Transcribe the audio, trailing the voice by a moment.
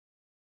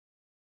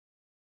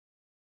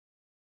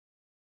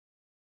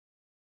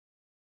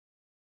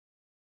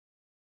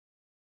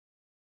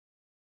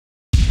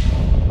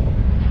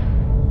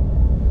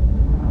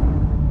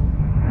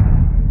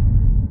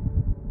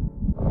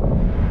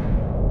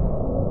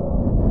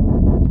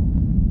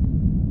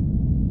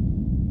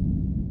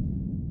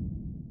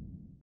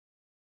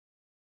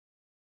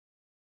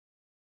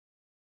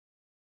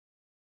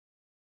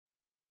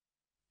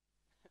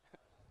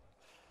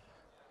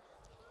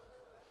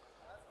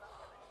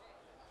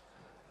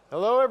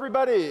Hello,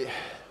 everybody.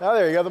 Oh,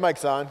 there you go. The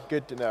mic's on.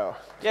 Good to know.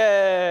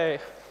 Yay!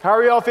 How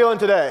are you all feeling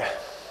today?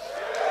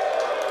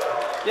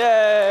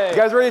 Yay! You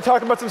guys ready to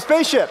talk about some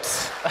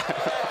spaceships?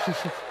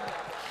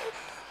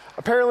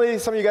 Apparently,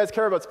 some of you guys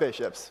care about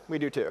spaceships. We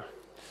do too.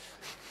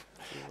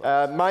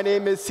 My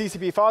name is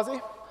CCP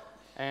Fozzie.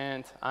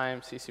 And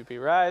I'm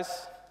CCP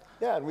Rise.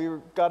 Yeah, and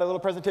we've got a little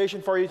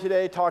presentation for you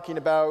today talking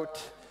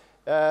about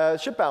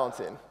ship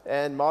balancing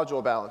and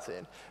module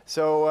balancing.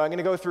 So I'm going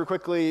to go through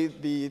quickly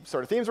the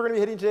sort of themes we're going to be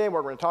hitting today and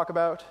what we're going to talk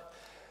about.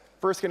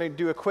 First, going to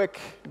do a quick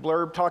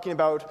blurb talking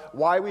about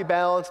why we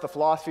balance, the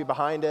philosophy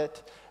behind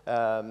it,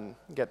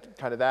 get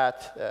kind of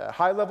that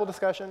high-level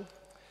discussion.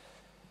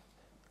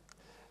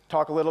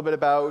 Talk a little bit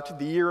about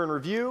the year in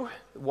review,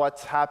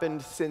 what's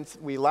happened since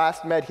we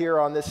last met here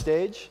on this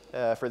stage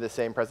for the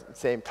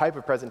same type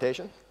of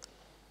presentation.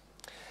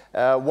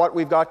 What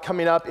we've got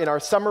coming up in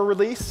our summer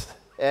release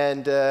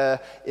and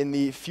in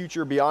the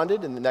future beyond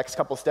it in the next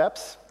couple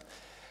steps.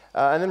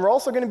 And then we're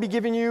also going to be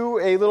giving you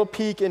a little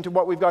peek into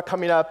what we've got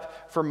coming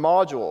up for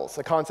modules,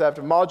 the concept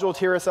of module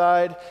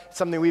tier-aside,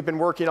 something we've been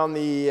working on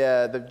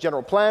the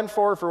general plan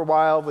for a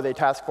while with a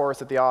task force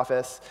at the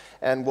office.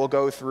 And we'll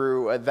go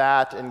through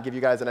that and give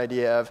you guys an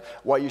idea of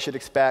what you should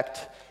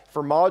expect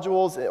for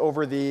modules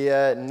over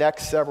the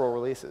next several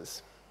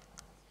releases.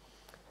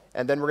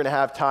 And then we're going to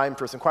have time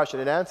for some question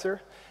and answer.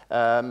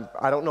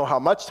 I don't know how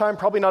much time,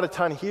 probably not a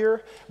ton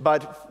here,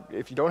 but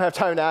if you don't have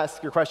time to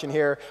ask your question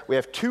here, we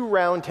have 2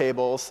 round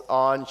tables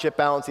on ship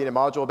balancing and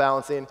module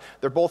balancing.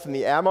 They're both in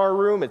the AMR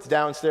room. It's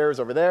downstairs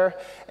over there,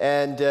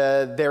 and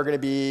they're going to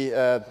be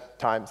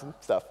times and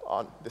stuff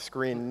on the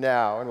screen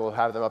now, and we'll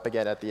have them up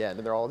again at the end,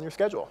 and they're all in your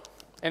schedule.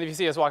 And if you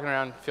see us walking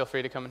around, feel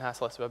free to come and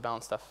hassle us about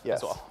balance stuff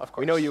as well, of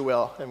course. We know you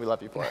will, and we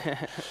love you for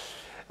it.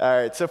 All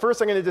right, so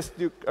first I'm going to just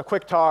do a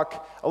quick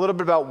talk, a little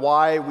bit about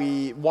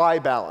why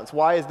balance.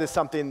 Why is this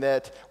something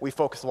that we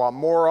focus a lot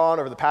more on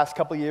over the past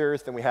couple of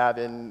years than we have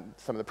in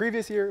some of the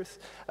previous years?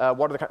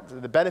 What are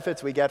the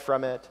benefits we get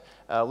from it?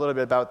 A little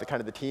bit about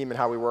the team and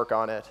how we work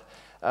on it.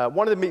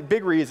 One of the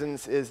big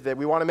reasons is that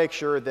we want to make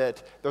sure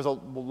that there's a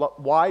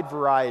wide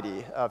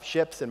variety of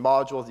ships and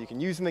modules you can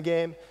use in the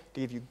game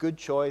to give you good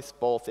choice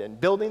both in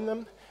building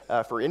them,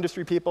 for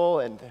industry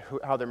people and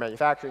how they're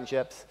manufacturing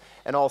ships,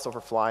 and also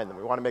for flying them.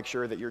 We want to make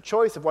sure that your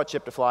choice of what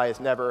ship to fly is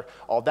never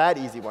all that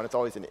easy one. It's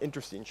always an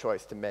interesting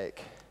choice to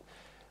make.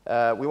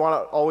 We want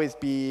to always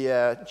be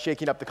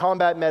shaking up the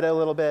combat meta a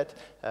little bit.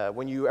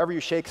 Whenever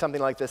you shake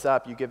something like this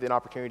up, you give an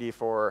opportunity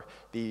for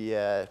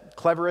the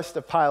cleverest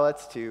of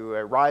pilots to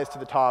rise to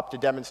the top to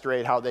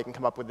demonstrate how they can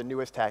come up with the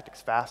newest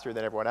tactics faster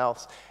than everyone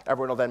else.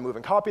 Everyone will then move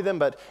and copy them,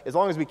 but as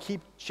long as we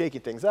keep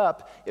shaking things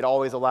up, it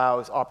always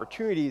allows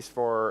opportunities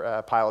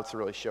for pilots to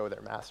really show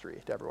their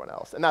mastery to everyone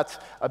else. And that's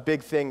a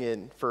big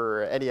thing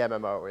for any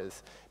MMO,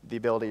 is the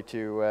ability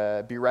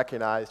to be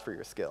recognized for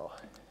your skill.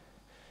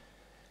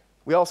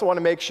 We also want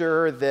to make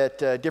sure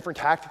that different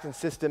tactics and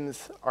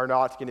systems are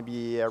not going to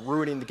be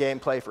ruining the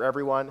gameplay for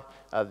everyone.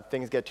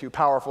 Things get too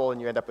powerful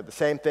and you end up with the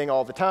same thing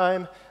all the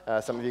time.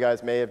 Some of you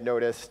guys may have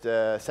noticed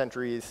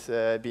sentries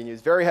being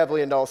used very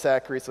heavily in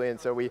nullsec recently, and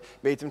so we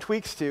made some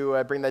tweaks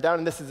to bring that down,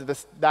 and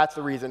that's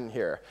the reason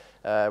here.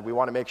 We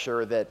want to make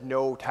sure that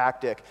no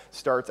tactic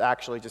starts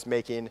actually just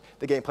making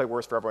the gameplay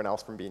worse for everyone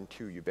else from being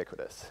too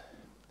ubiquitous.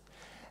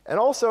 And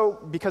also,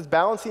 because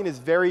balancing is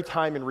very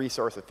time and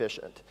resource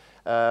efficient.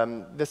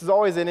 This is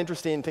always an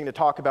interesting thing to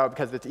talk about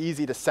because it's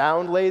easy to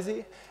sound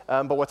lazy.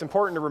 But what's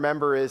important to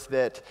remember is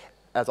that,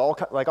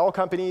 like all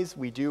companies,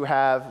 we do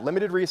have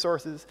limited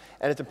resources,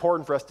 and it's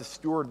important for us to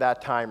steward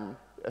that time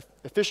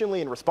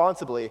efficiently and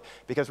responsibly,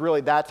 because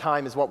really that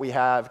time is what we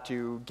have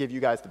to give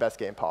you guys the best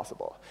game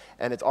possible.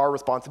 And it's our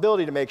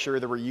responsibility to make sure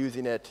that we're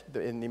using it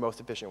in the most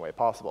efficient way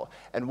possible.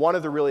 And one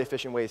of the really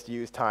efficient ways to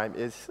use time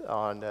is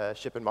on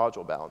ship and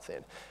module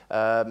balancing.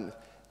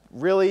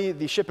 Really,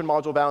 the ship and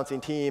module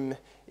balancing team,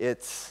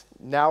 it's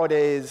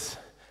nowadays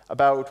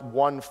about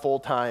 1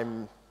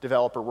 full-time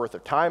developer worth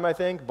of time, I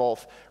think.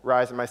 Both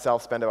Rise and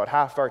myself spend about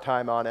half of our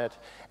time on it.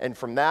 And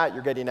from that,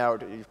 you're getting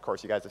out, of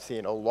course, you guys have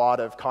seen a lot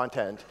of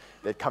content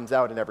that comes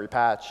out in every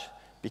patch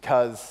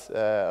because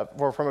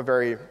we're from a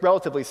very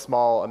relatively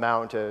small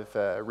amount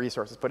of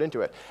resources put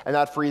into it. And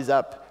that frees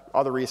up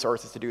other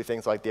resources to do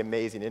things like the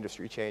amazing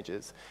industry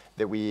changes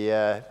that we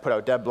put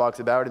out dev blogs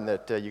about and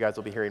that you guys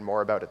will be hearing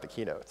more about at the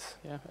keynotes.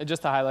 Yeah, and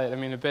just to highlight,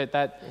 a bit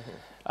that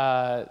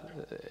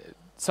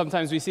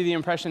sometimes we see the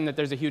impression that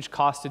there's a huge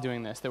cost to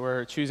doing this, that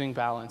we're choosing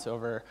balance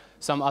over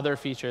some other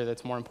feature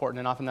that's more important,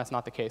 and often that's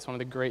not the case. One of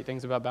the great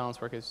things about balance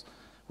work is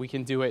we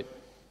can do it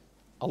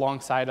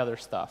alongside other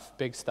stuff,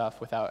 big stuff,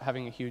 without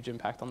having a huge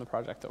impact on the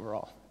project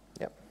overall.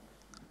 Yep.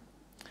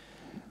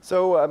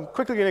 So I'm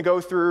quickly going to go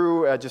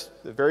through, just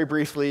very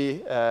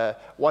briefly,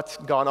 what's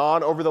gone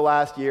on over the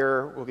last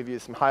year. We'll give you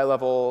some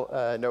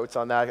high-level notes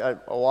on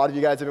that. A lot of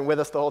you guys have been with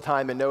us the whole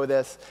time and know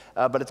this,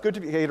 but it's good to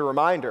get a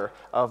reminder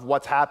of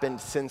what's happened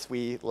since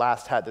we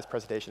last had this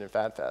presentation in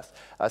Fanfest.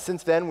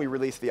 Since then, we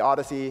released the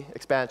Odyssey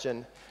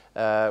expansion.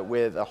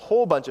 with a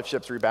whole bunch of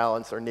ships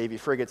rebalanced: our Navy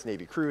frigates,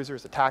 Navy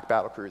cruisers, attack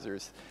battle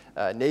cruisers,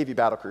 Navy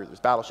battle cruisers,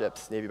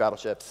 battleships, Navy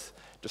battleships,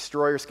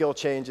 destroyer skill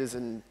changes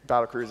in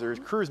battle cruisers,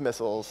 cruise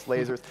missiles,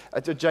 lasers.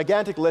 It's a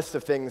gigantic list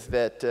of things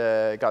that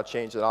got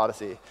changed in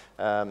Odyssey.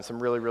 Some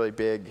really, really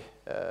big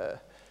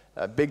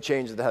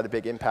changes that had a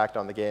big impact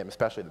on the game,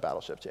 especially the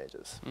battleship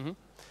changes.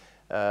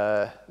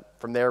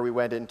 From there, we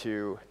went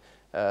into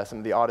some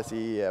of the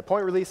Odyssey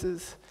point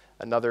releases.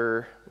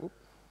 Another,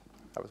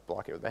 I was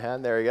blocking it with my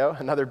hand, there you go.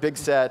 Another big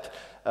set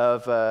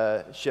of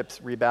ships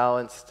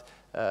rebalanced.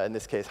 In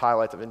this case,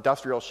 highlights of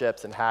industrial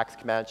ships and hacks,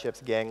 command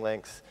ships, gang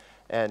links.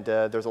 And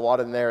there's a lot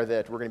in there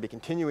that we're going to be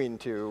continuing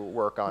to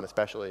work on,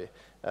 especially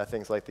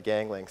things like the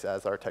gang links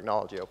as our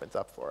technology opens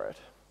up for it.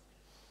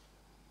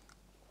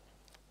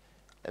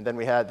 And then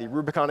we had the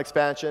Rubicon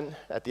expansion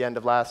at the end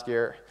of last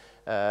year.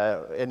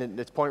 And in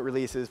its point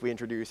releases, we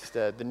introduced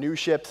the new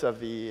ships of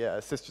the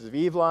Sisters of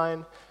Eve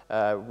line,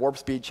 warp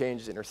speed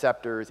changes,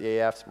 interceptors,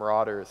 EAFs,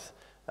 marauders,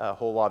 a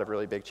whole lot of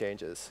really big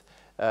changes.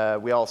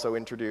 We also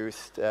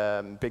introduced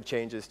big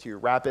changes to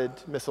rapid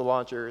missile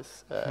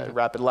launchers,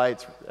 rapid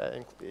lights,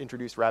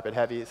 introduced rapid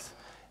heavies.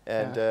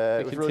 And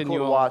it was really cool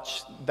to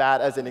watch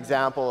that as an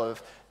example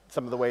of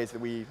some of the ways that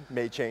we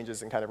made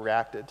changes and kind of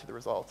reacted to the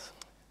results.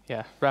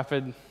 Yeah,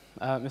 rapid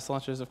missile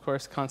launchers, of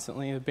course,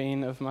 constantly the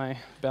bane of my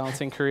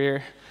balancing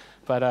career.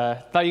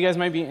 But thought you guys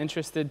might be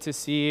interested to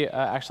see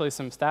actually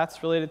some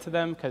stats related to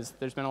them, because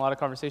there's been a lot of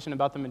conversation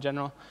about them in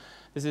general.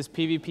 This is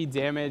PvP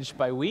damage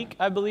by week,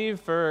 I believe,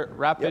 for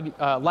rapid,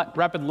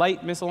 rapid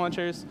light missile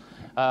launchers.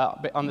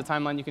 On the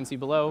timeline you can see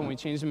below, when we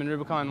changed them in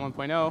Rubicon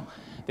 1.0,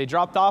 they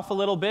dropped off a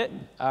little bit,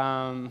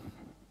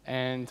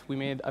 and we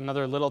made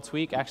another little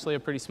tweak, actually a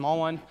pretty small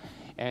one.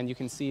 And you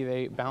can see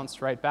they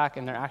bounced right back,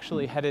 and they're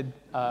actually headed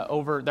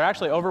over. They're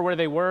actually over where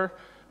they were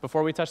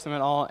before we touched them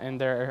at all,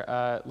 and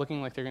they're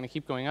looking like they're going to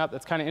keep going up.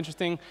 That's kind of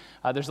interesting.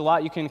 There's a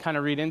lot you can kind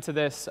of read into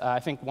this. I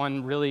think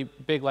one really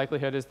big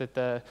likelihood is that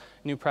the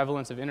new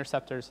prevalence of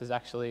interceptors has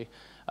actually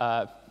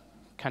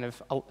kind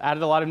of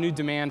added a lot of new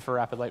demand for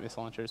rapid light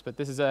missile launchers. But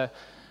this is an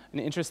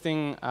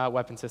interesting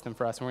weapon system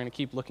for us, and we're going to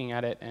keep looking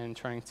at it and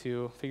trying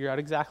to figure out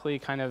exactly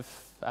kind of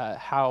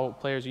how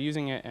players are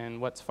using it and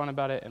what's fun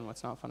about it and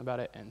what's not fun about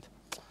it. And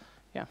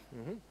yeah.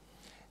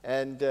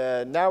 And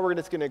now we're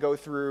just going to go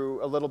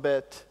through a little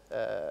bit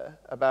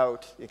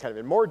about, kind of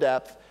in more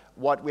depth,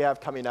 what we have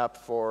coming up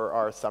for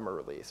our summer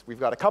release. We've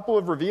got a couple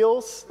of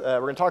reveals. We're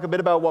going to talk a bit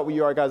about what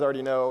you guys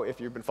already know if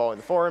you've been following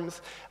the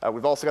forums.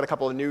 We've also got a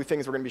couple of new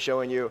things we're going to be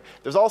showing you.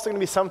 There's also going to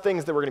be some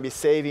things that we're going to be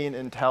saving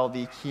until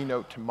the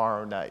keynote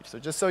tomorrow night. So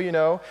just so you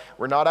know,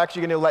 we're not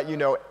actually going to let you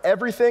know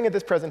everything at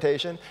this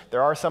presentation.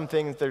 There are some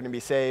things that are going to be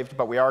saved,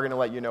 but we are going to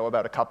let you know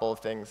about a couple of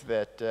things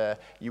that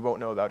you won't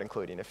know about,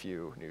 including a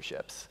few new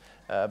ships.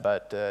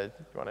 But you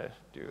want to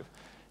do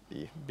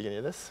the beginning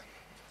of this?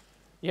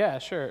 Yeah,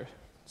 sure.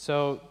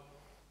 So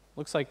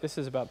looks like this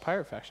is about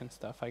pirate faction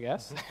stuff, I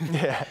guess.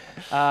 Yeah.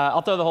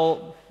 I'll throw the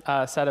whole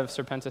set of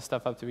Serpentis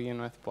stuff up to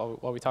begin with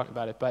while we talk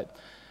about it. But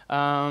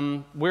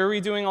we're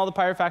redoing all the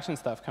pirate faction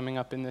stuff coming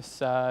up in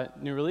this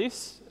new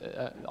release.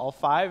 All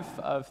 5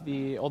 of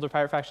the older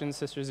pirate factions,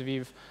 Sisters of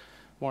Eve,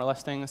 more or less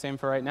staying the same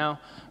for right now.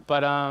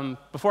 But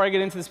before I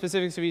get into the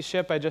specifics of each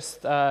ship, I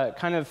just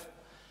kind of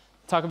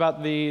talk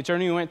about the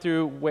journey we went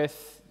through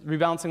with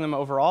rebalancing them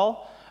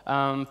overall.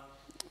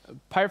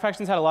 Pirate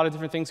factions had a lot of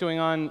different things going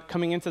on.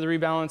 Coming into the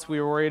rebalance,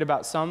 we were worried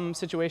about some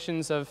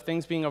situations of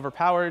things being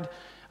overpowered.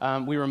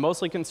 We were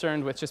mostly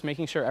concerned with just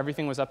making sure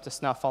everything was up to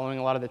snuff following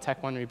a lot of the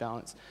Tech 1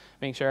 rebalance,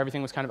 making sure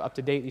everything was kind of up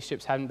to date. These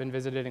ships hadn't been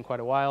visited in quite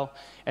a while.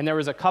 And there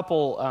was a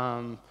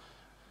couple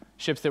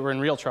ships that were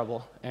in real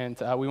trouble, and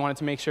we wanted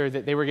to make sure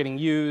that they were getting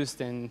used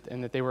and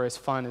that they were as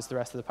fun as the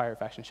rest of the pirate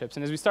faction ships.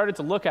 And as we started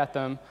to look at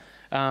them,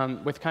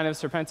 with kind of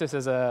Serpentis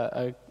as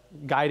a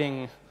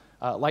guiding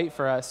light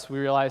for us, we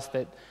realized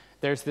that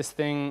there's this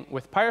thing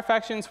with pirate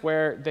factions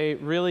where they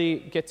really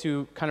get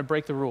to kind of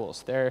break the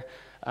rules. They're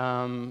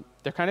kind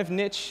of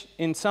niche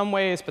in some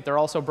ways, but they're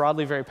also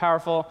broadly very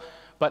powerful.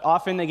 But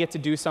often they get to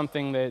do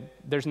something that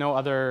there's no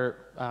other,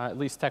 at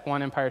least Tech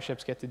 1 Empire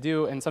ships get to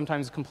do, and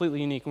sometimes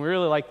completely unique. And we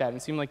really like that, and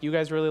it seemed like you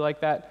guys really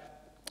like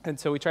that. And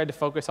so we tried to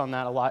focus on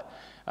that a lot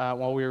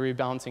while we were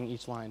rebalancing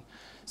each line.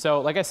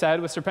 So like I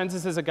said, with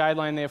Serpentis as a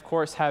guideline, they of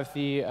course have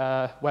the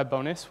web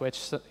bonus,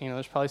 which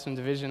there's probably some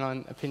division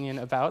on opinion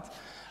about.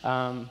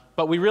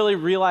 But we really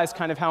realized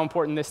kind of how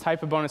important this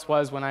type of bonus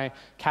was when I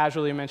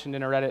casually mentioned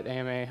in a Reddit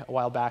AMA a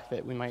while back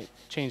that we might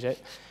change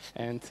it,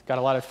 and got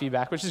a lot of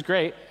feedback, which is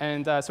great.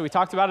 And so we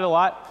talked about it a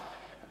lot,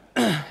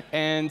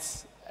 and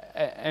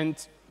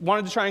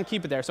wanted to try and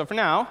keep it there. So for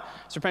now,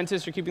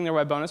 Serpentis are keeping their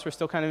web bonus. We're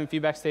still kind of in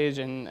feedback stage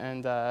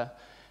and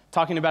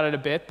talking about it a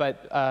bit,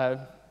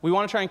 but we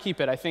want to try and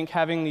keep it. I think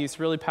having these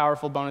really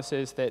powerful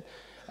bonuses that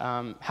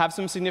have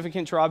some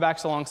significant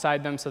drawbacks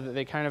alongside them so that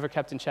they kind of are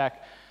kept in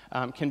check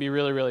can be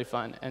really, really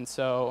fun. And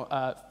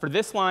so for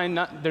this line,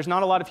 there's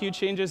not a lot of huge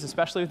changes,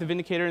 especially with the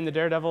Vindicator and the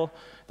Daredevil.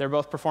 They're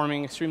both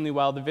performing extremely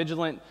well. The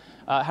Vigilant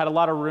had a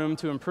lot of room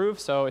to improve,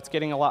 so it's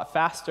getting a lot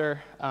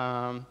faster.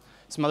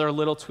 some other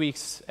little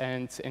tweaks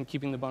and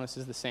keeping the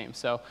bonuses the same.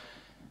 So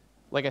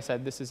like I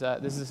said, this is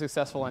a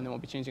successful line that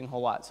won't be changing a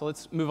whole lot. So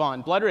let's move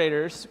on. Blood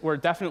Raiders were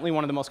definitely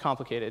one of the most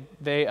complicated.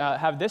 They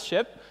have this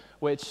ship,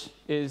 which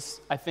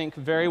is, I think,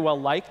 very well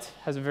liked,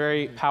 has a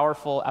very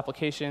powerful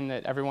application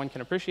that everyone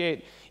can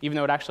appreciate, even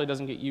though it actually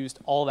doesn't get used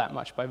all that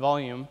much by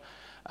volume.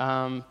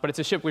 But it's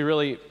a ship we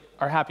really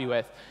are happy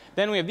with.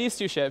 Then we have these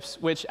two ships,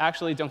 which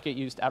actually don't get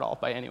used at all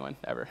by anyone,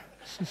 ever.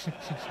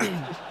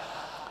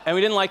 And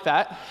we didn't like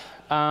that.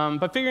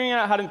 But figuring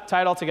out how to tie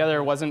it all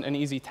together wasn't an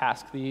easy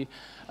task. The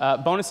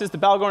bonuses the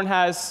Balgorn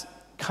has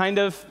kind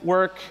of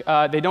work.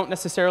 They don't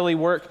necessarily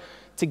work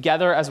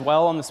together as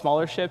well on the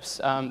smaller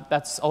ships.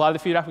 That's a lot of the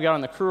feedback we got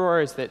on the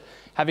Cruor, is that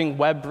having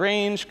web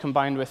range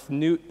combined with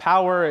newt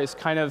power is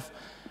kind of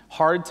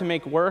hard to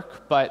make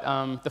work. But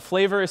the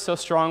flavor is so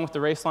strong with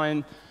the race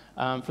line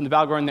from the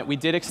Balgorn that we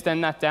did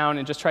extend that down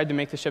and just tried to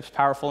make the ships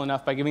powerful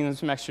enough by giving them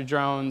some extra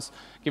drones,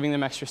 giving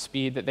them extra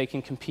speed that they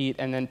can compete,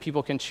 and then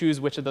people can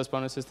choose which of those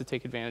bonuses to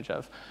take advantage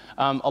of.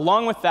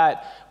 Along with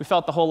that, we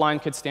felt the whole line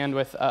could stand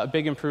with a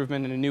big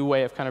improvement and a new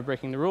way of kind of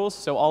breaking the rules.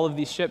 So all of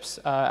these ships,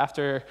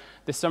 after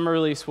the summer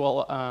release,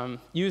 will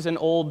use an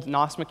old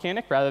NOS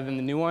mechanic rather than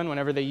the new one.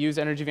 Whenever they use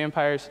energy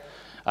vampires,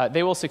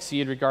 they will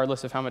succeed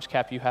regardless of how much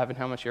cap you have and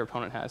how much your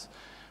opponent has,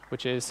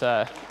 which is...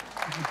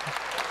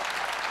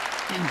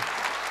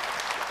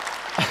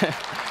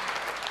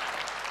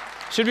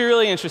 should be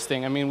really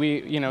interesting. I mean,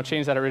 we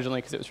changed that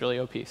originally because it was really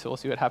OP, so we'll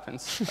see what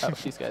happens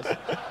with these guys.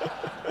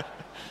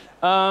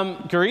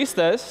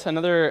 Guristas,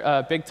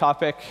 another big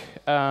topic,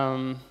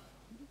 had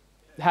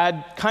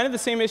kind of the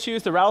same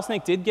issues. The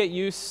rattlesnake did get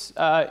use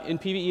in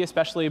PvE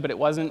especially, but it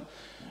wasn't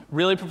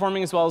really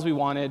performing as well as we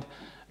wanted.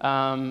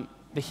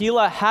 The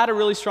Gila had a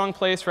really strong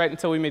place right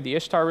until we made the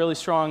Ishtar really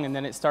strong, and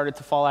then it started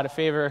to fall out of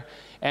favor.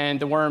 And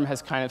the Worm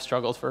has kind of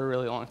struggled for a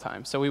really long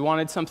time. So we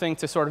wanted something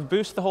to sort of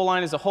boost the whole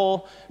line as a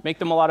whole, make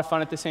them a lot of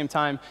fun at the same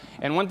time.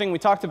 And one thing we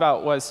talked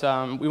about was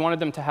we wanted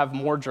them to have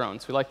more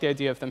drones. We liked the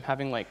idea of them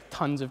having like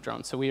tons of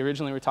drones. So we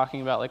originally were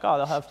talking about like, oh,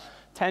 they'll have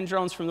 10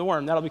 drones from the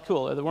Worm. That'll be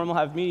cool. Or the Worm will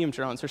have medium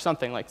drones or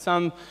something, like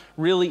some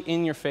really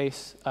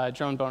in-your-face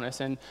drone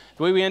bonus. And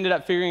the way we ended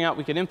up figuring out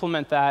we could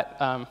implement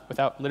that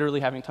without literally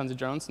having tons of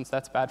drones, since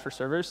that's bad for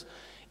servers,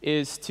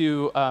 is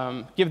to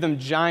give them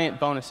giant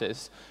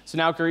bonuses. So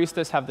now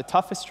Guristas have the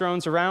toughest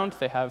drones around.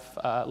 They have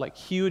like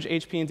huge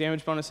HP and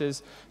damage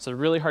bonuses, so they're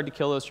really hard to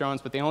kill those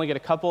drones, but they only get a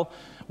couple.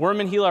 Worm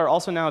and Gila are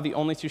also now the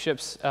only two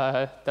ships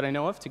that I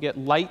know of to get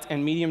light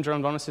and medium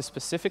drone bonuses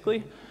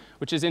specifically,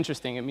 which is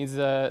interesting. It means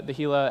the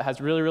Gila has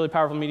really, really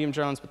powerful medium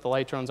drones, but the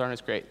light drones aren't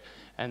as great.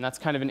 And that's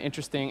kind of an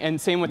interesting, and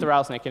same with the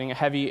Rattlesnake, getting a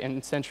heavy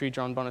and sentry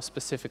drone bonus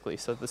specifically,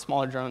 so the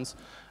smaller drones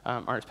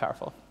aren't as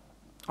powerful.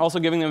 Also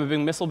giving them a big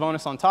missile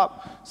bonus on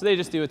top, so they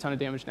just do a ton of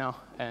damage now,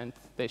 and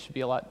they should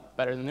be a lot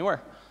better than they were.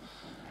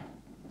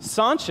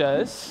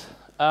 Sanchez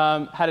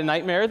had a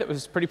Nightmare that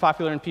was pretty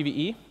popular in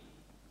PvE,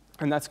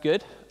 and that's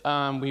good.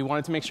 We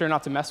wanted to make sure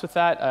not to mess with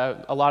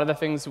that. A lot of the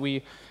things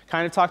we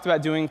kind of talked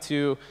about doing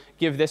to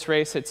give this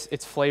race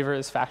its flavor,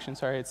 this faction,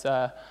 sorry, it's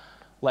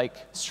like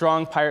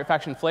strong pirate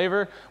faction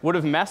flavor, would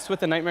have messed with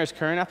the Nightmare's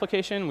current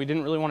application. We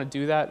didn't really want to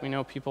do that. We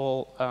know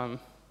people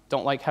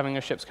don't like having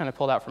their ships kind of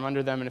pulled out from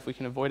under them, and if we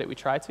can avoid it, we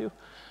try to.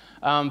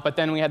 But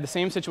then we had the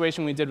same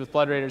situation we did with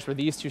Blood Raiders, where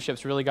these two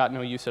ships really got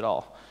no use at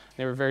all.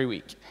 They were very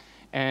weak.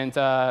 And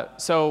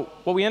so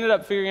what we ended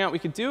up figuring out we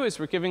could do is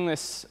we're giving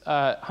this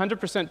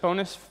 100%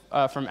 bonus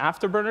from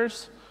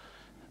Afterburners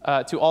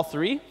to all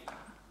three.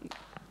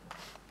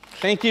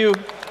 Thank you,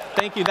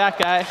 that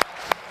guy.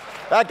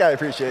 That guy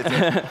appreciates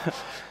it.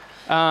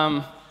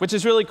 Which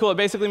is really cool. It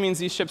basically means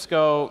these ships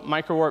go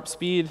micro-warp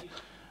speed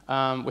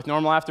with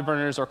normal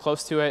afterburners or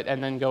close to it,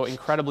 and then go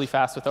incredibly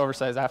fast with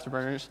oversized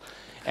afterburners.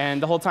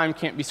 And the whole time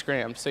can't be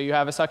scrammed. So you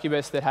have a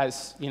succubus that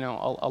has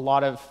a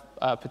lot of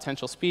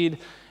potential speed,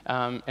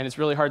 and it's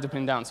really hard to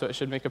pin down. So it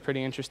should make a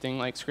pretty interesting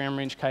like scram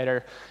range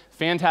kiter.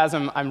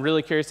 Phantasm, I'm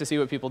really curious to see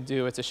what people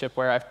do. It's a ship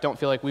where I don't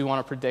feel like we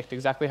want to predict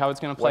exactly how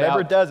it's going to play out.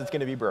 Whatever it does, it's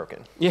going to be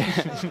broken.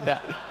 Yeah.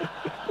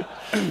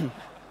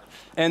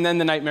 And then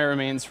the Nightmare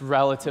remains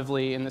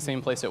relatively in the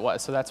same place it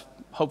was. So that's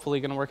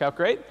hopefully going to work out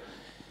great.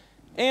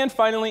 And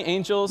finally,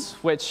 Angels,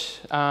 which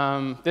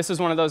this is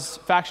one of those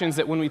factions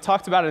that when we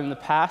talked about it in the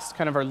past,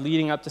 kind of our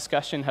leading up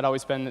discussion had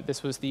always been that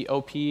this was the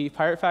OP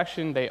pirate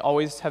faction. They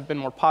always have been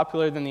more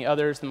popular than the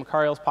others. The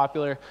Macarial's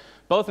popular,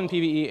 both in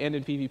PvE and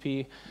in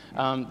PvP.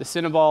 The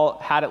Cinnaball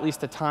had at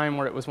least a time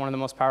where it was one of the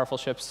most powerful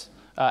ships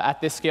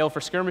at this scale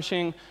for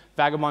skirmishing.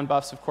 Vagabond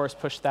buffs, of course,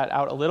 pushed that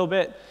out a little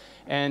bit.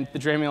 And the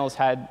Dramiel's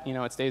had,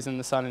 its days in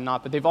the sun and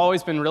not. But they've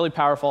always been really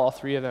powerful, all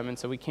three of them. And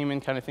so we came in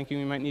kind of thinking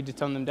we might need to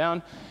tone them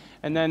down.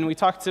 And then we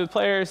talked to the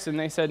players, and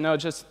they said, no,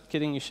 just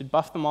kidding, you should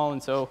buff them all.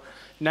 And so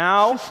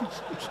now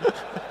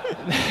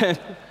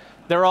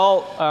they're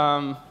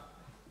all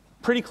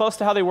pretty close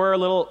to how they were,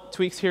 little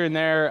tweaks here and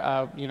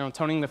there,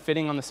 toning the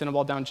fitting on the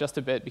Cinnaball down just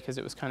a bit because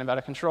it was kind of out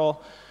of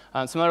control.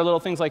 Some other little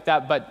things like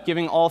that, but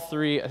giving all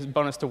three a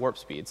bonus to warp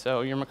speed.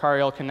 So your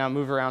Macarial can now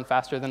move around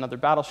faster than other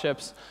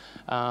battleships.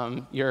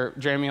 Your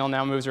Dramiel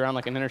now moves around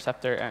like an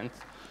interceptor, and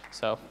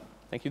So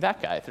thank you,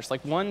 that guy. There's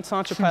like one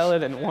Sancha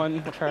pilot and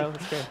one Charlie.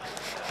 That's good.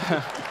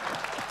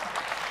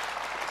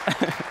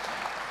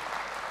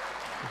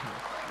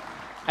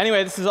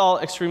 Anyway, this is all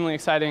extremely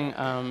exciting.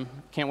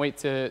 Can't wait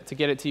to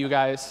get it to you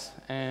guys.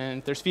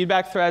 And there's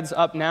feedback threads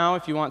up now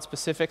if you want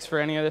specifics for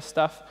any of this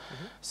stuff.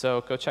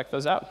 So go check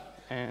those out.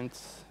 And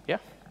yeah,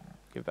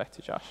 give it back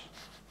to Josh.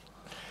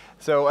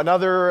 So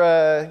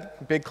another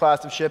big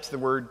class of ships that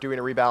we're doing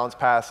a rebalance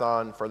pass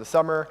on for the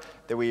summer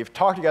that we've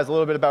talked to you guys a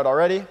little bit about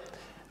already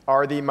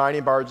are the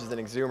mining barges and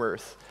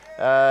exhumers.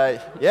 Yeah,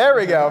 there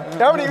we go. We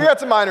got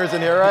some miners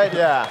in here, right?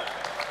 Yeah.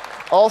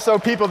 Also,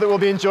 people that will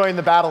be enjoying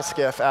the battle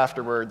skiff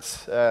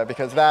afterwards,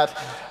 because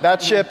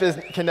that ship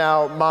can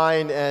now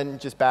mine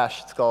and just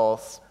bash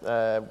skulls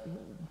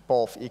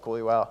both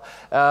equally well.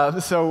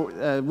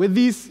 With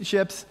these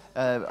ships,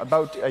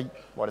 about,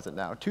 what is it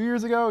now, 2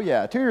 years ago?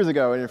 Yeah, 2 years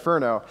ago in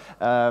Inferno,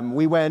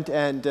 we went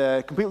and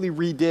completely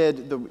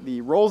redid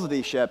the roles of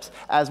these ships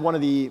as one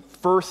of the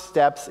first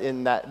steps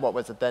in that, what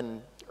was it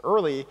then,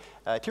 early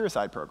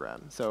tier-aside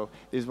program. So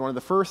these were one of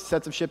the first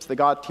sets of ships that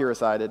got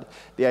tier-asided.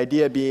 The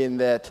idea being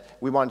that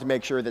we wanted to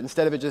make sure that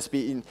instead of it just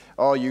being,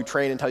 oh, you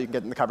train until you can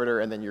get in the coveter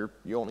and then you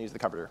only use the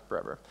coveter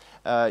forever,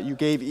 you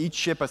gave each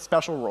ship a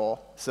special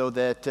role so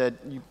that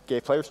you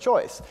gave players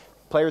choice.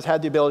 Players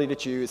had the ability to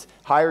choose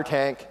higher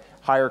tank,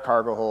 higher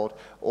cargo hold,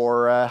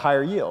 or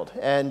higher yield.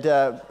 And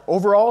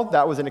overall,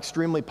 that was an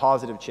extremely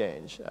positive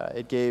change.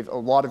 It gave a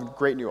lot of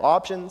great new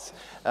options.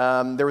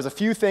 There was a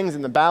few things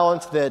in the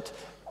balance that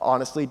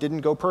honestly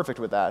didn't go perfect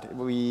with that.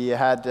 We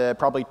had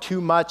probably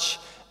too much,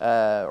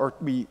 or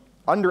we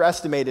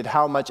underestimated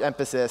how much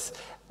emphasis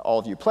all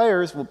of you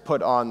players will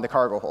put on the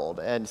cargo hold.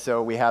 And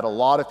so we had a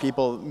lot of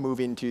people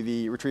moving to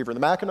the Retriever and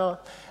the Mackinac.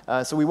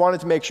 So we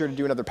wanted to make sure to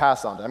do another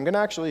pass on it. I'm going to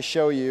actually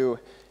show you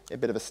a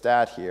bit of a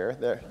stat here.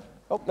 There.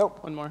 Oh,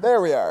 nope. One more. There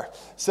we are.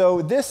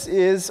 So this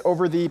is,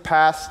 over the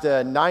past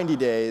 90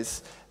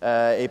 days,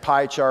 a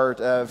pie chart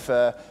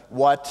of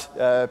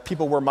what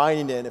people were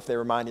mining in if they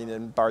were mining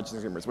in barges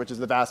and exhumers, which is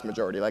the vast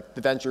majority. Like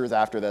the Venture is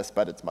after this,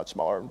 but it's much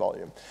smaller in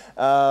volume.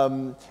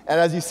 And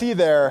as you see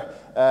there,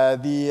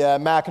 the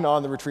Mackinac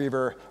and the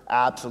Retriever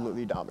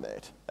absolutely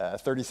dominate.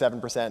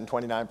 37% and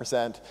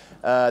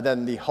 29%.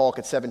 Then the Hulk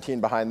at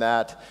 17 behind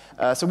that.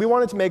 So we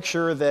wanted to make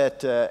sure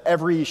that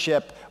every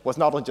ship was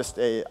not only just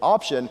an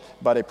option,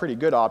 but a pretty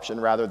good option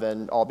rather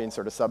than all being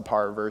sort of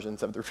subpar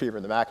versions of the Retriever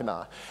and the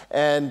Mackinac.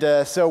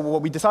 And so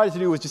what we decided to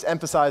do was just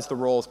emphasize the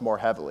roles more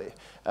heavily.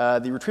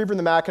 The Retriever and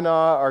the Mackinac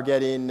are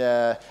getting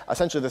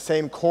essentially the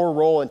same core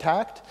role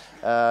intact.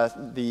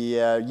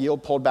 The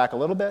yield pulled back a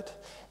little bit.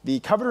 The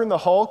Coveter and the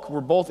Hulk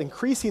were both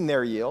increasing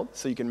their yield,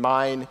 so you can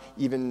mine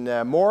even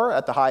more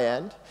at the high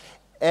end.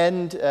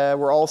 And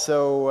we're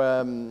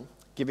also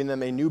giving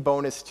them a new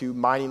bonus to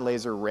mining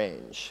laser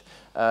range,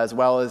 as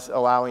well as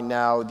allowing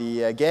now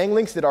the gang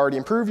links that already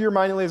improve your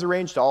mining laser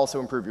range to also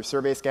improve your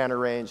survey scanner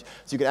range,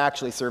 so you can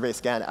actually survey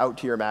scan out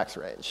to your max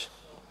range.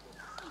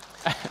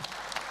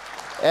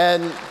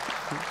 And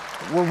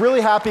we're really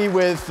happy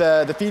with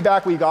the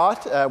feedback we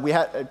got. We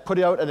had put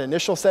out an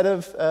initial set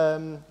of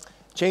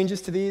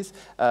changes to these.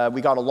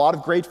 We got a lot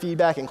of great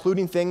feedback,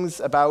 including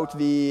things about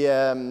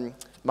the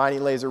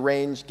mining laser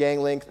range, gang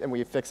length, and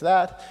we fixed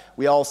that.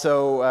 We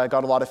also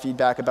got a lot of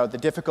feedback about the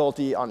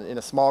difficulty in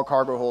a small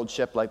cargo hold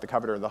ship like the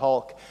Coveter and the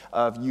Hulk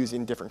of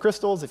using different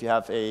crystals if you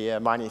have a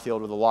mining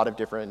field with a lot of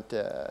different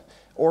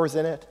ores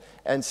in it.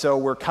 And so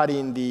we're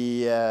cutting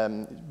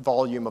the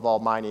volume of all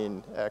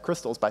mining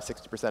crystals by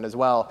 60% as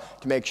well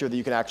to make sure that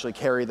you can actually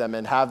carry them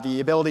and have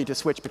the ability to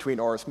switch between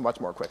ores much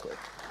more quickly.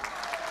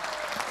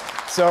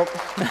 So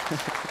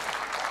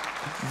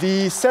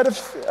the set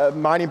of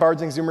mining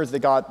barges and exhumers that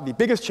got the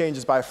biggest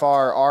changes by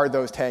far are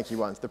those tanky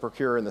ones, the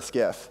Procurer and the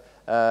Skiff.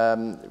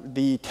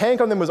 The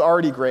tank on them was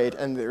already great,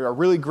 and they're a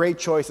really great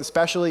choice,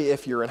 especially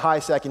if you're in high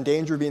sec in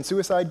danger of being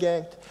suicide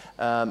ganked.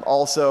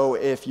 Also,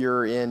 if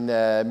you're in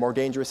more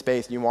dangerous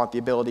space and you want the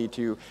ability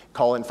to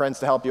call in friends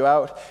to help you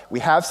out. We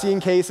have seen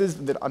cases,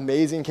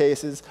 amazing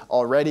cases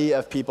already,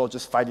 of people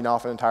just fighting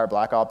off an entire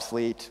Black Ops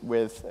fleet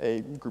with a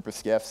group of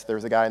skiffs. There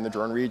was a guy in the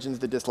drone regions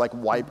that just like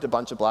wiped a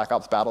bunch of Black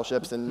Ops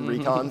battleships and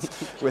recons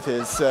with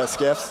his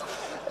skiffs.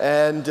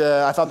 And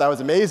I thought that was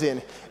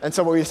amazing. And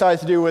so what we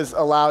decided to do was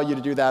allow you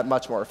to do that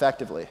much more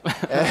effectively.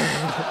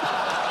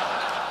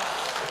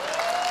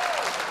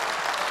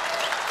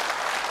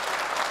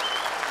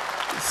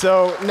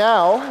 So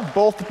now,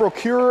 both the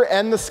Procurer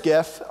and the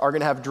Skiff are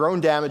going to have drone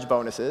damage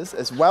bonuses,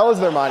 as well as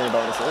their mining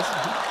bonuses.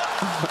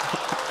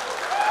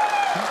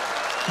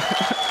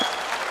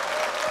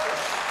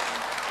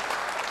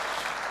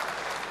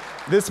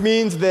 This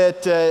means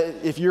that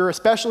if you're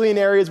especially in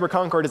areas where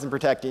Concord isn't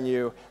protecting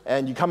you,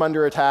 and you come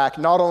under attack,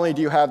 not only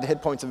do you have the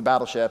hit points of a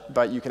battleship,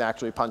 but you can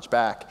actually punch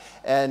back.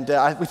 And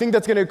we think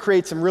that's going to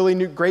create some really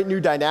great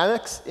new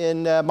dynamics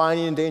in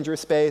mining in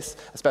dangerous space,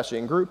 especially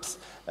in groups.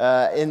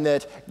 in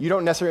that you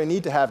don't necessarily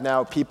need to have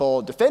now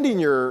people defending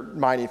your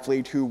mining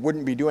fleet who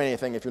wouldn't be doing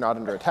anything if you're not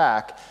under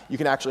attack. You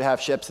can actually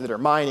have ships that are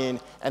mining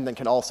and then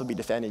can also be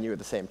defending you at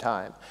the same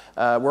time.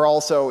 We're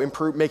also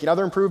making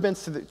other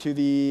improvements to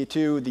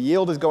the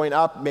yield is going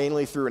up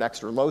mainly through an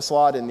extra low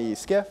slot in the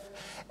skiff.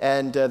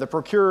 And the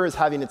Procurer is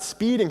having its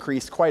speed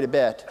increased quite a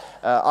bit,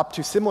 up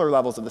to similar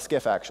levels of the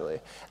skiff, actually.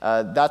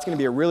 That's going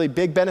to be a really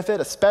big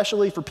benefit,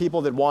 especially for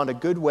people that want a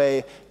good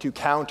way to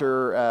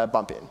counter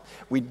bumping.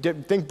 We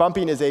think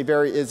bumping is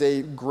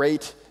a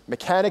great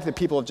mechanic that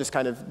people have just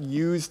kind of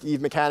used EVE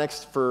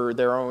mechanics for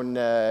their own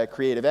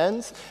creative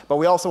ends, but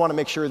we also want to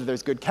make sure that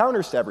there's good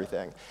counters to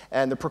everything.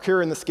 And the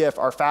Procurer and the skiff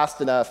are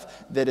fast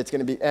enough that it's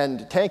going to be,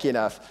 and tanky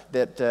enough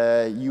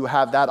that you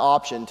have that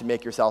option to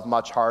make yourself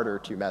much harder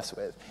to mess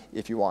with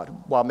if you want,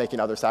 while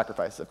making other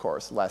sacrifices, of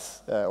course,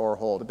 less or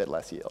hold a bit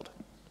less yield.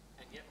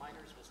 And yet miners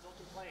will still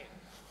complain.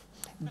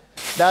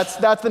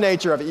 That's the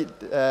nature of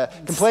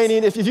it.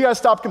 Complaining. If you guys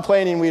stopped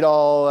complaining, we'd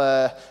all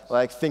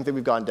like think that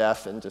we've gone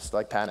deaf and just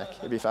like panic.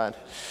 It'd be fine.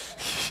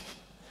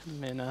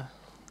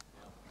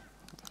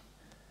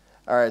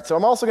 All right. So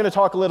I'm also going to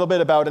talk a little bit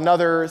about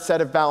another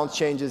set of balance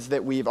changes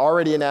that we've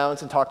already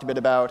announced and talked a bit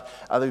about.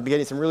 That we've been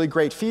getting some really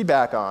great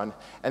feedback on,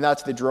 and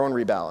that's the drone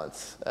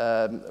rebalance.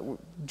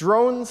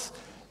 Drones,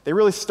 they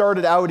really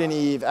started out in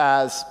EVE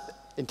as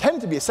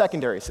intended to be a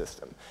secondary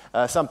system.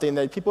 Something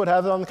that people would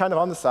have on kind of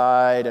on the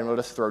side, and we'll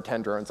just throw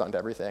 10 drones onto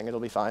everything. It'll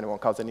be fine. It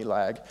won't cause any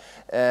lag.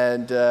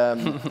 And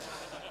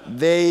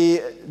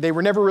they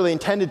were never really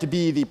intended to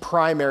be the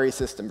primary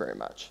system very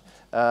much.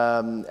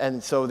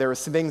 And so there were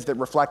some things that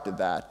reflected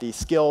that. The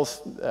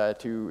skills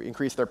to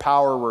increase their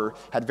power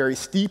had very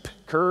steep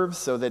curves,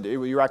 so that you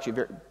were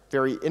actually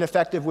very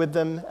ineffective with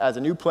them as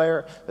a new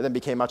player, but then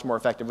became much more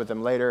effective with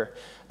them later.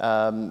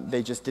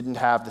 They just didn't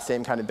have the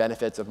same kind of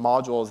benefits of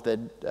modules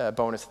that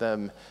bonus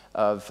them,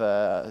 of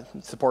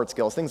support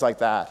skills, things like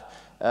that.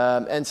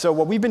 And so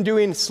what we've been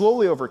doing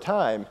slowly over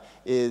time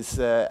is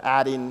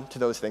adding to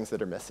those things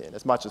that are missing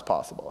as much as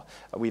possible.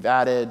 We've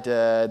added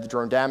the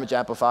drone damage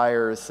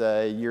amplifiers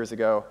years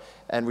ago,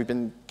 and we've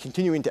been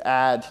continuing to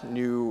add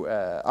new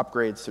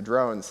upgrades to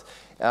drones.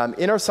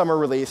 In our summer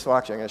release, well,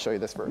 actually, I'm going to show you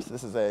this first.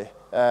 This is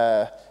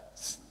a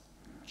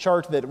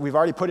chart that we've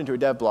already put into a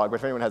dev blog, but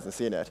if anyone hasn't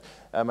seen it,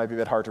 it might be a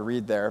bit hard to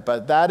read there.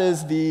 But that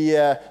is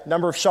the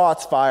number of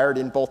shots fired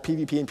in both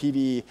PvP and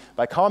PvE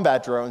by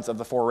combat drones of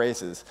the 4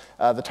 races.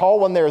 The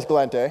tall one there is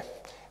Galente,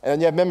 and then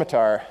you have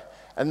Mimitar,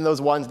 and then those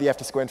ones that you have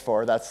to squint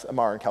for, that's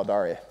Amar and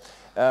Caldari.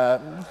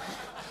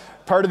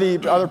 Part of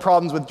the other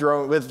problems with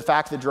the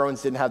fact that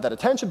drones didn't have that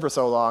attention for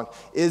so long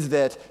is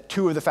that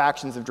 2 of the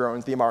factions of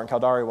drones, the Amar and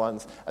Caldari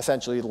ones,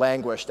 essentially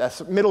languished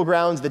as middle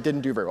grounds that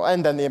didn't do very well.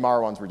 And then the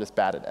Amar ones were just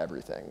bad at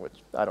everything, which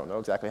I don't know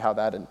exactly how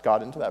that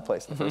got into that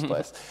place in the first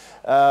place.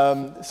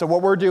 So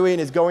what we're doing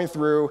is going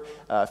through,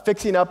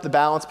 fixing up the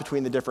balance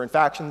between the different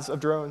factions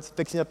of drones,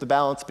 fixing up the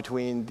balance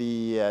between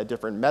the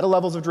different meta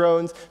levels of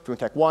drones, between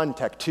Tech 1,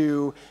 Tech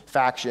 2,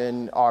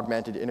 faction,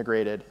 augmented,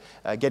 integrated,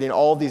 getting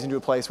all of these into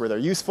a place where they're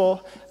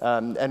useful,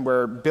 and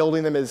where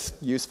building them is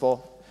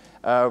useful.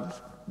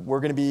 We're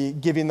going to be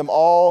giving them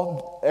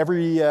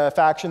every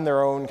faction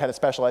their own kind of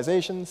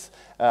specializations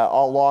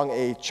all along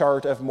a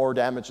chart of more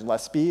damage and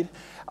less speed.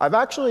 I'm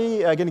actually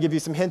going to give you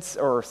some hints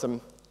or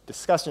some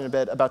discussion a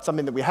bit about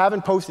something that we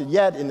haven't posted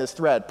yet in this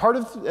thread. Part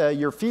of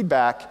your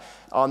feedback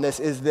on this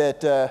is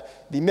that the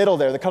middle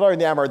there, the Caldari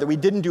and the Amar, that we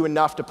didn't do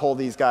enough to pull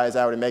these guys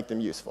out and make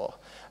them useful.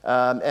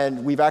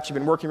 And we've actually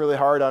been working really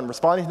hard on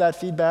responding to that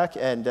feedback.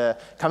 And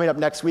coming up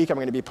next week, I'm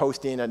going to be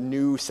posting a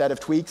new set of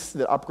tweaks,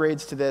 the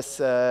upgrades to this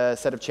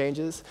set of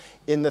changes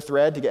in the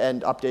thread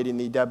and updating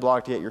the dev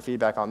blog to get your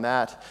feedback on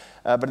that.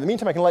 But in the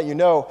meantime, I can let you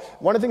know,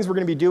 one of the things we're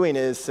going to be doing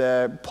is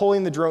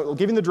giving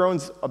the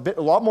drones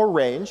a lot more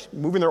range,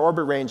 moving their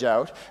orbit range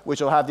out,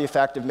 which will have the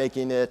effect of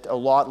making it a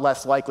lot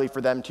less likely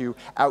for them to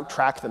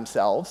out-track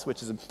themselves,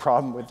 which is a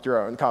problem with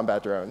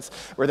combat drones,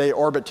 where they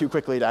orbit too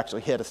quickly to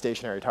actually hit a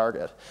stationary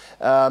target.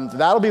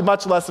 That'll be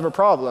much less of a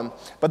problem.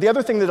 But the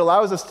other thing that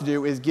allows us to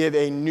do is give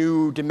a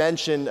new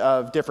dimension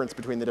of difference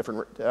between the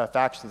different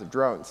factions of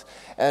drones.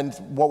 And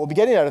what we'll be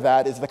getting out of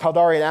that is the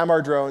Caldari and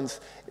Amar drones,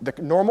 the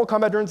normal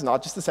combat drones,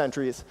 not just the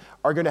sentries,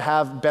 are going to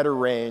have better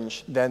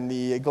range than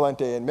the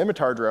Galente and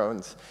Mimitar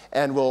drones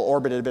and will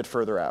orbit it a bit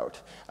further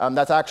out.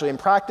 That's actually in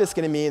practice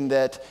going to mean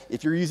that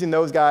if you're using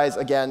those guys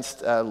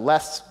against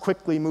less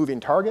quickly moving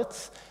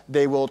targets,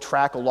 they will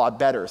track a lot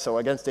better. So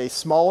against a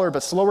smaller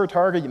but slower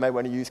target, you might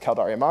want to use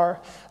Caldari Amar.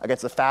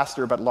 Against a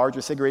faster but larger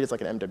sig radius,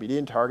 like an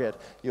MWD target,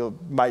 you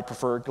might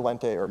prefer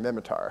Galente or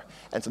Mimitar.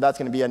 And so that's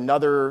going to be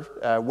another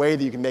way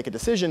that you can make a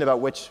decision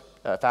about which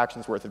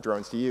faction's worth of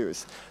drones to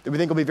use that we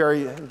think will be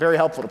very, very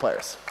helpful to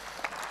players.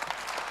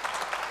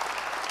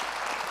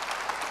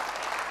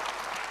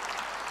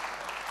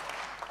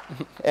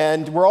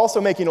 And we're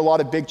also making a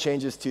lot of big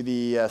changes to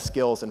the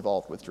skills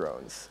involved with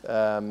drones.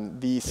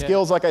 The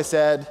skills, like I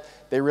said,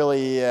 they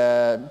really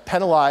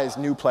penalize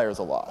new players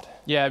a lot.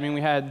 Yeah, I mean, we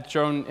had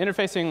drone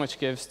interfacing, which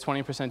gives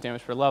 20%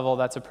 damage per level.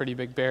 That's a pretty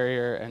big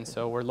barrier, and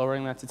so we're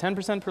lowering that to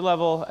 10% per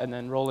level, and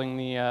then rolling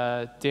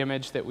the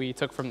damage that we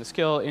took from the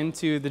skill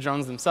into the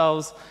drones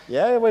themselves.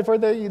 Yeah, wait for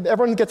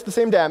everyone gets the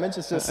same damage.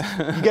 It's just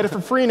you get it for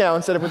free now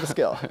instead of with the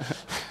skill.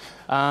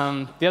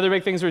 The other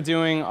big things we're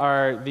doing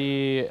are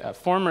the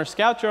former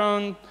scout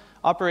drone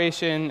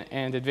operation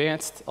and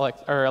advanced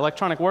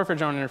electronic warfare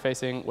drone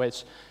interfacing,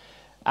 which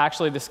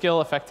actually the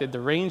skill affected the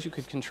range you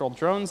could control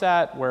drones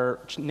at. We're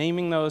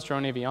naming those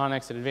drone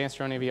avionics and advanced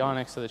drone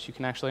avionics so that you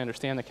can actually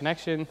understand the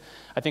connection.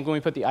 I think when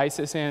we put the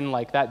ISIS in,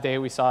 like that day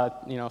we saw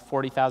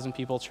 40,000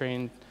 people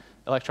train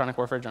electronic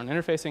warfare drone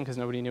interfacing because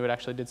nobody knew it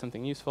actually did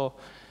something useful.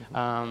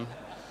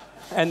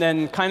 And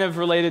then kind of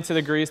related to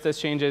the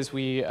Guristas changes,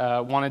 we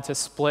wanted to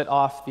split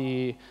off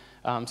the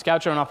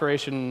scout drone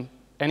operation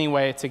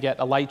anyway to get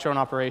a light drone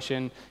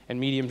operation and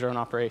medium drone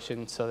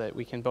operation so that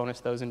we can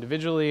bonus those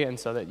individually and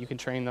so that you can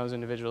train those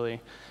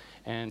individually.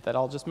 And that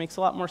all just makes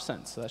a lot more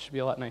sense. So that should be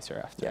a lot nicer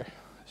after. Yeah.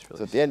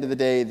 So at the end of the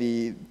day,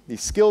 the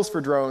skills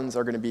for drones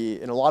are going to be,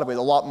 in a lot of ways,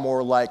 a lot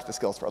more like the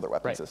skills for other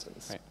weapon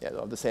systems. Right. Yeah,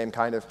 they'll have the same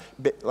kind of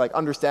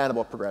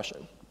understandable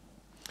progression.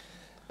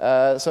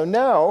 So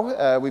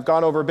now we've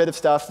gone over a bit of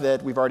stuff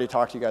that we've already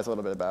talked to you guys a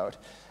little bit about.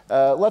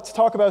 Let's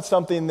talk about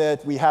something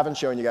that we haven't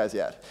shown you guys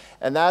yet.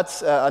 And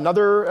that's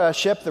another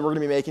ship that we're going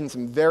to be making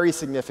some very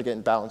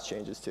significant balance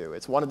changes to.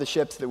 It's one of the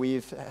ships that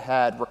we've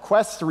had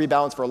requests to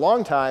rebalance for a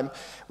long time.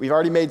 We've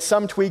already made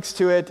some tweaks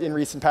to it in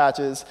recent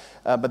patches,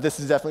 but this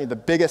is definitely the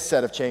biggest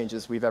set of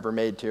changes we've ever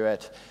made to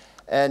it.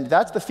 And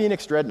that's the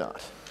Phoenix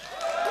Dreadnought.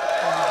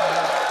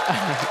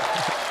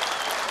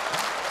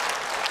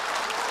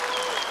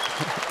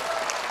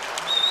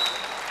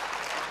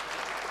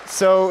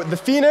 So the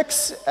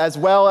Phoenix, as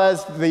well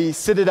as the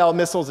Citadel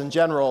missiles in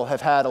general,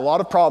 have had a lot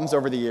of problems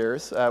over the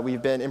years.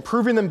 We've been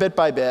improving them bit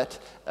by bit.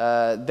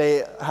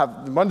 They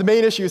have, one of the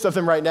main issues of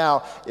them right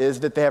now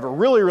is that they have a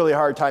really, really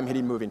hard time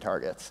hitting moving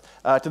targets,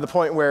 to the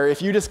point where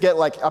if you just get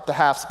like up to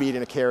half speed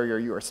in a carrier,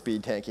 you are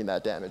speed tanking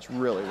that damage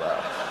really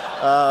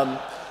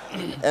well.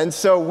 And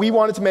so we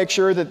wanted to make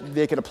sure that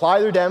they could apply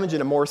their damage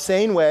in a more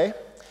sane way.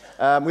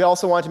 We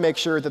also wanted to make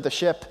sure that the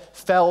ship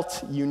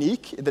felt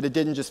unique, that it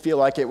didn't just feel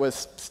like it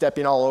was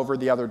stepping all over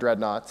the other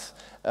dreadnoughts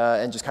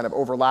and just kind of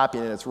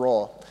overlapping in its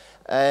role.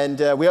 And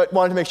we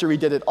wanted to make sure we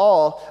did it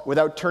all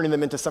without turning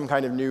them into some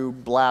kind of new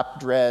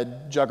blap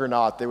dread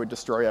juggernaut that would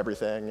destroy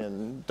everything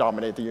and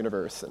dominate the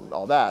universe and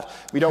all that.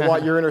 We don't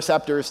want your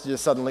interceptors to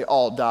just suddenly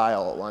all die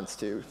all at once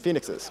to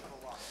Phoenixes.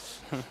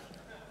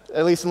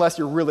 At least unless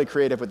you're really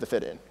creative with the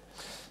fit-in.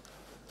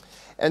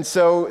 And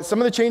so some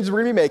of the changes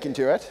we're going to be making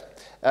to it,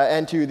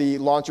 and to the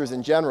launchers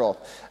in general.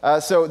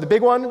 So the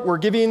big one, we're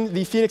giving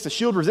the Phoenix a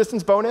shield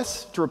resistance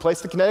bonus to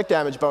replace the kinetic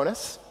damage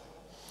bonus.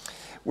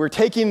 We're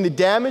taking the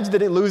damage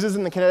that it loses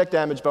in the kinetic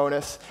damage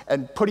bonus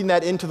and putting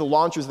that into the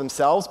launchers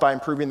themselves by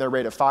improving their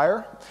rate of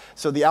fire.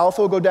 So the alpha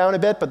will go down a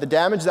bit, but the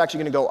damage is actually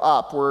going to go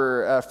up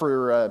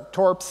for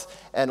torps,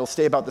 and it'll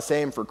stay about the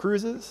same for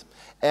cruises.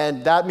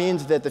 And that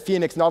means that the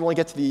Phoenix not only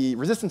gets the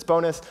resistance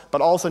bonus, but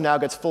also now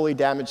gets fully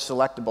damage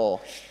selectable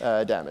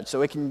damage.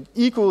 So it can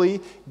equally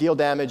deal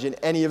damage in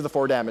any of the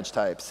 4 damage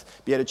types.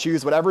 Be able to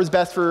choose whatever is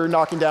best for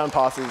knocking down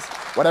posses,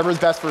 whatever is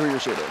best for who you're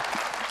shooting.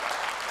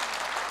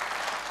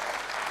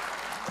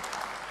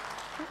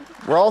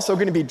 We're also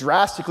going to be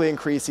drastically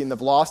increasing the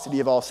velocity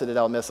of all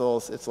Citadel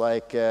missiles. It's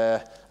like,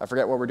 I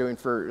forget what we're doing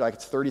for, like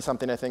it's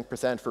 30-something, I think,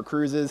 % for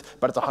cruises,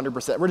 but it's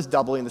 100%. We're just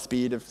doubling the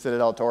speed of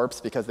Citadel torps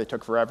because they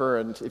took forever.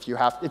 And if you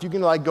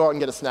can like go out and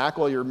get a snack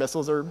while your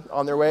missiles are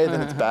on their way,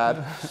 then it's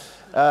bad.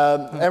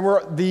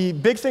 And the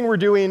big thing we're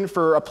doing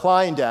for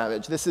applying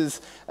damage, this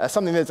is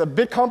something that's a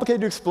bit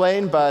complicated to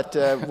explain, but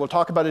we'll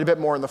talk about it a bit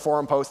more in the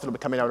forum post. It'll be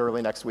coming out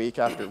early next week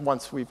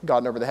once we've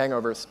gotten over the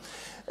hangovers.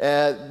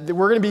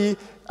 We're going to be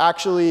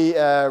actually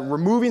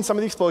removing some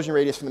of the explosion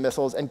radius from the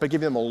missiles, but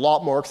giving them a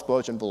lot more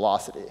explosion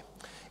velocity.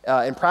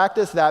 In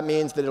practice, that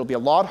means that it'll be a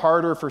lot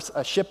harder for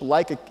a ship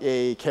like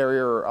a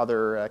carrier or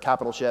other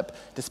capital ship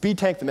to speed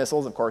tank the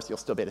missiles. Of course, you'll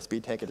still be able to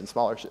speed tank it in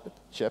smaller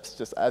ships,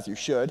 just as you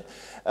should.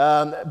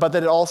 But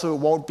that it also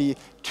won't be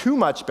too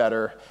much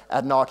better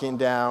at knocking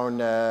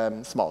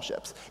down small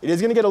ships. It is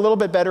going to get a little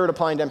bit better at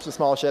applying damage to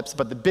small ships,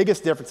 but the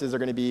biggest differences are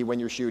going to be when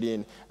you're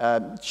shooting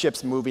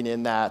ships moving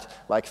in that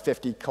like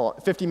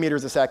 50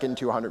 meters a second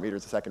to 100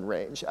 meters a second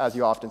range, as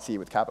you often see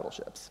with capital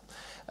ships.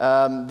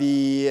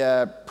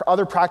 The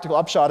other practical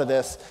upshot of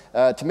this,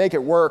 to make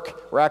it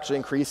work, we're actually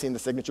increasing the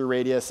signature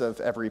radius of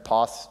every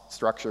POS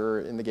structure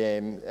in the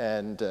game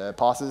and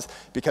POSes,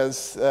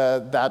 because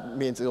that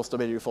means it'll still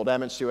be able to do full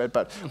damage to it.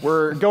 But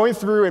we're going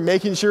through and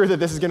making sure that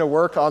this is going to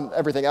work on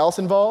everything else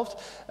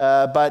involved.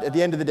 But at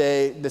the end of the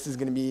day, this is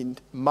going to be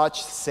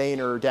much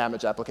saner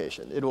damage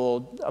application. It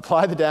will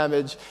apply the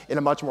damage in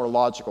a much more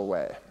logical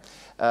way.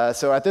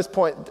 So at this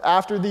point,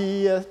 after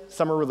the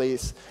summer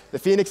release, the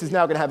Phoenix is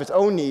now going to have its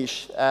own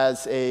niche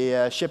as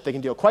a ship that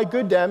can deal quite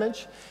good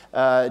damage,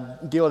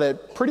 deal it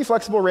at pretty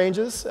flexible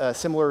ranges,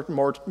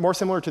 more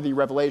similar to the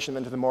Revelation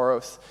than to the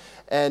Moros,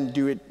 and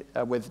do it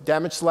with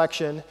damage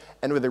selection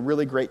and with a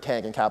really great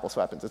tank and capitalist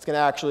weapons. It's going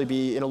to actually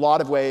be, in a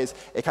lot of ways,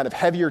 a kind of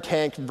heavier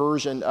tanked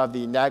version of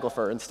the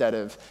Naglfar instead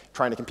of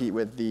trying to compete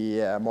with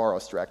the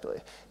Moros directly.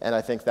 And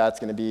I think that's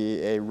going to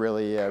be a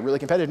really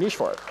competitive niche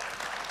for it.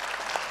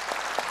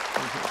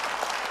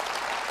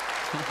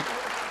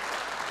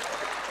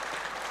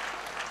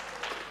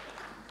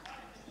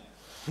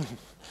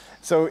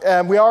 So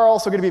we are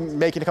also going to be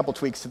making a couple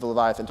tweaks to the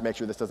Leviathan to make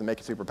sure this doesn't make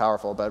it super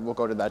powerful, but we'll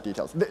go to that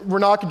details. We're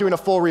not doing a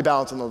full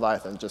rebalance on the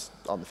Leviathan, just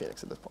on the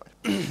Phoenix at this point.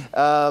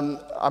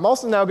 I'm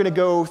also now going to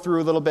go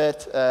through a little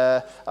bit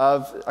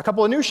of a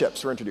couple of new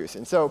ships we're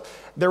introducing. So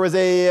there was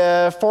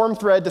a forum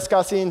thread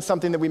discussing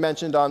something that we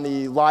mentioned on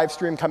the live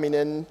stream coming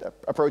in,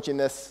 approaching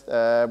this,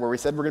 where we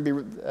said we're going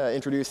to be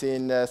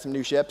introducing some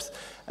new ships.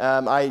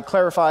 I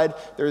clarified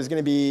there's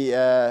going to be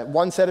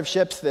one set of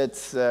ships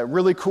that's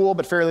really cool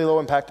but fairly low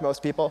impact to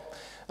most people.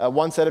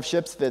 One set of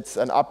ships that's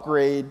an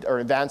upgrade or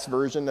advanced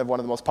version of one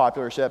of the most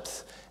popular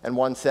ships, and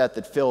one set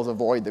that fills a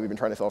void that we've been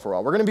trying to fill for a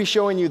while. We're going to be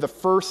showing you the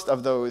first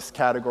of those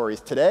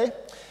categories today,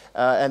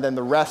 and then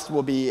the rest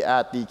will be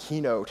at the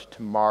keynote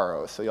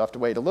tomorrow. So you'll have to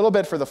wait a little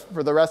bit for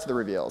the rest of the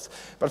reveals.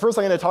 But first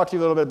I'm going to talk to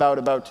you a little bit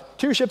about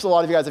two ships. A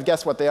lot of you guys have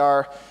guessed what they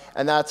are,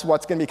 and that's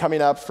what's going to be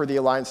coming up for the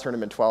Alliance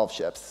Tournament 12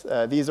 ships.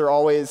 These are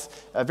always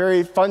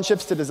very fun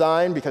ships to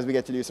design because we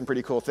get to do some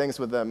pretty cool things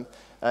with them.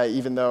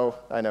 Even though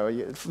I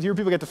know fewer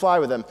people get to fly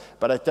with them,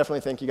 but I definitely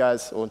think you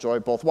guys will enjoy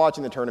both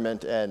watching the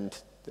tournament and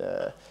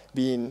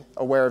being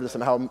aware of just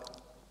how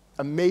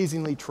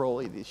amazingly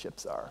trolly these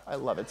ships are. I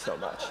love it so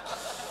much.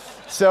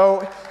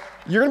 So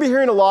you're going to be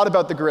hearing a lot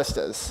about the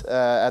Gristas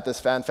at this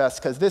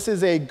Fanfest, because this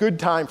is a good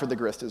time for the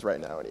Gristas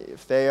right now in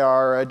EVE. They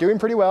are doing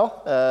pretty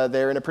well.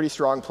 They're in a pretty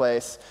strong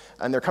place,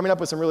 and they're coming up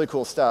with some really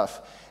cool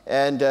stuff.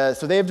 And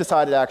so they've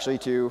decided actually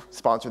to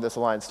sponsor this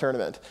Alliance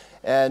tournament.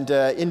 And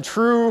in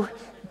true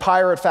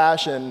pirate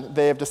fashion,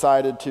 they have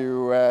decided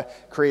to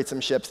create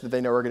some ships that they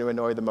know are going to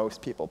annoy the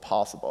most people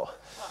possible.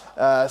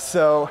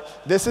 So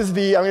this is I'm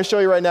going to show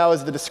you right now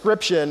is the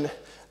description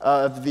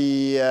of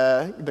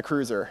the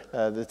cruiser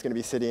that's going to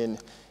be sitting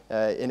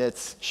in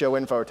its show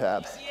info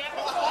tab.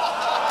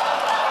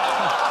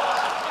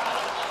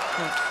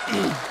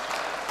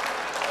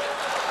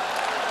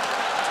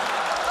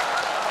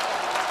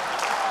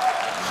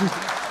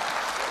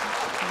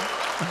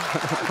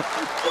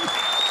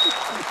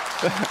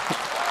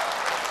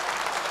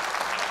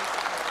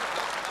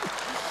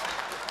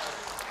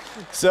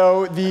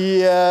 So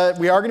we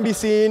are going to be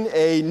seeing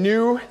a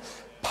new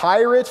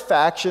Pirate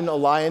Faction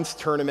Alliance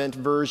Tournament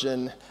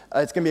version.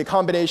 It's going to be a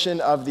combination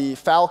of the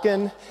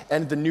Falcon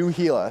and the new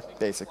Gila,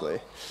 basically.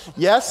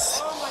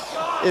 Yes,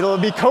 it'll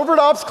be covert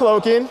ops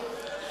cloaking.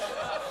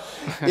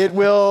 It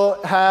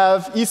will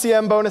have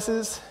ECM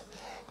bonuses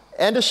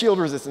and a shield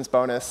resistance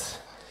bonus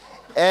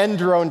and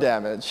drone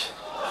damage.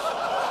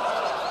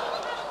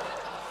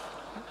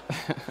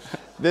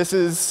 This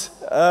is,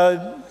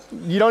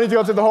 you don't need to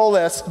go through the whole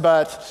list,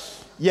 but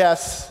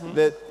yes,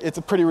 it's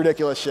a pretty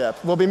ridiculous ship.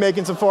 We'll be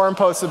making some forum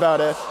posts about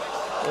it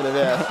in a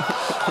bit.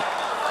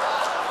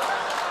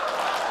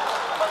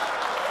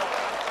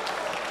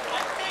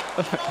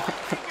 I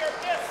think you're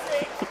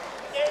missing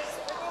is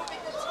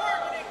removing the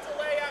targeting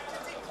delay after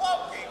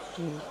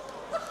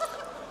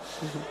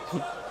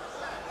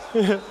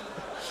decloaking.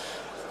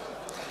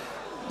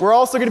 We're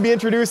also going to be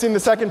introducing the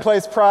second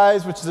place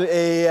prize, which is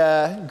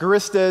a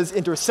Garista's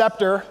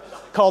interceptor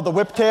called the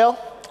Whiptail.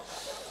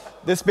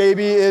 This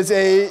baby is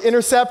an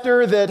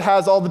interceptor that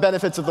has all the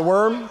benefits of the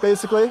worm,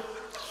 basically.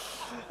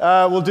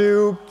 We'll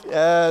do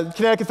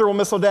kinetic and thermal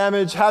missile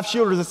damage, half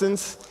shield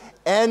resistance,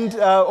 and,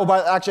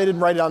 actually I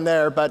didn't write it on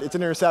there, but it's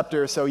an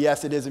interceptor, so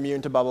yes, it is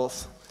immune to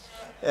bubbles.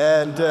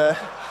 And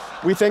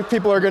we think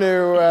people are going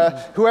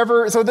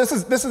to, so this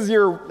is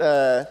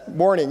your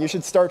warning. You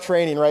should start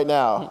training right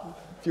now.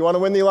 If you want to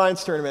win the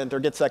Alliance tournament or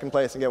get second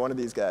place and get one of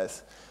these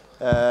guys.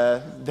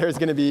 There's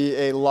going to be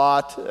a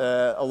lot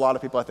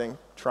of people, I think,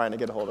 trying to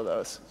get a hold of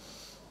those.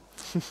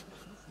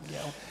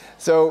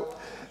 So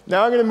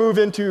now I'm going to move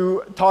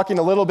into talking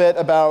a little bit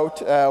about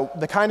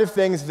the kind of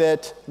things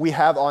that we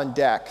have on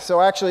deck.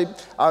 So actually,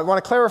 I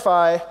want to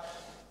clarify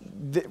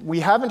that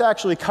we haven't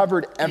actually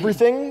covered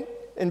everything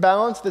in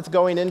balance that's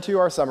going into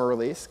our summer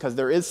release, because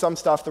there is some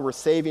stuff that we're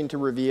saving to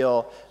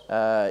reveal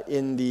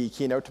in the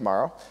keynote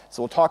tomorrow.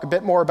 So we'll talk a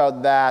bit more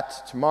about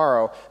that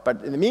tomorrow.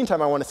 But in the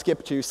meantime, I want to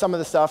skip to some of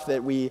the stuff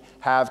that we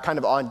have kind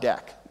of on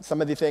deck.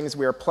 Some of the things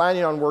we are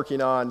planning on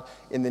working on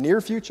in the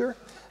near future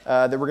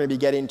that we're going to be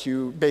getting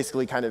to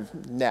basically kind of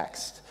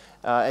next,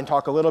 and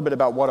talk a little bit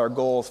about what our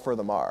goals for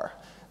them are.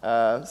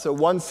 So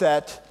one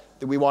set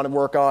that we want to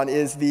work on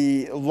is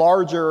the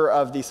larger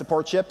of the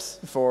support ships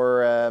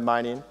for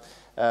mining,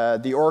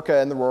 the Orca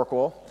and the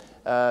Rorqual.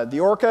 The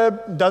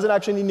Orca doesn't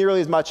actually need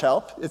nearly as much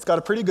help. It's got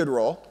a pretty good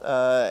role.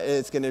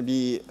 It's going to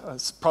be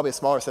probably a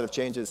smaller set of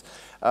changes.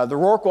 The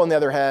Rorqual, on the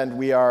other hand,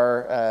 we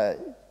are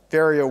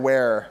very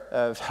aware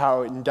of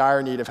how in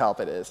dire need of help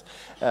it is.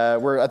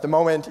 We're at the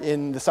moment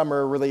in the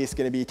summer release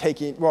going to be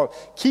taking,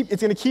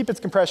 it's going to keep its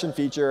compression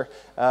feature,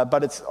 but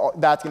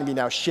that's going to be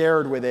now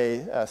shared with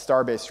a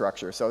star-based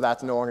structure, so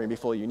that's no longer going to be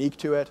fully unique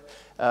to it.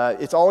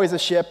 It's always a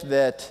ship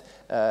that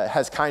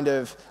has kind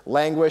of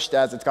languished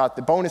as it's got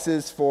the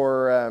bonuses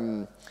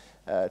for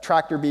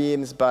tractor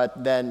beams,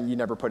 but then you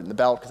never put it in the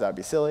belt because that would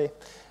be silly.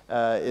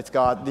 It's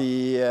got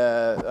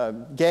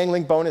the gang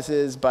link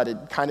bonuses, but it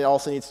kind of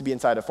also needs to be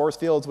inside of force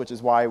fields, which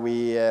is why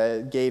we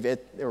gave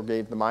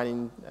the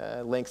mining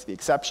links the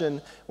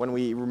exception when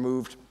we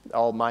removed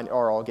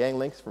all gang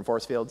links from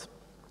force fields.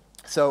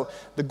 So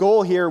the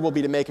goal here will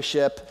be to make a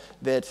ship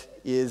that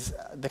is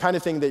the kind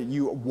of thing that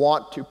you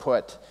want to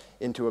put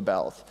into a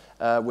belt,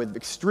 with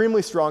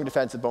extremely strong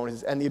defensive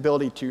bonuses and the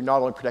ability to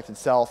not only protect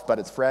itself, but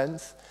its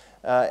friends,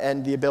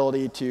 and the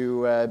ability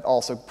to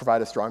also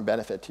provide a strong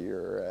benefit to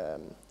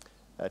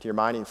your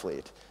mining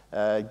fleet.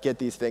 Get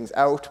these things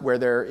out where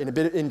they're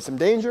in some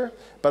danger,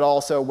 but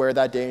also where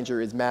that danger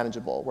is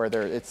manageable, where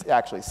it's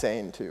actually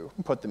sane to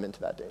put them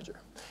into that danger.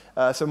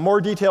 So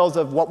more details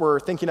of what we're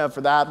thinking of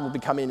for that will be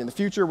coming in the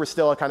future. We're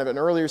still at kind of an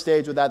earlier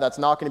stage with that. That's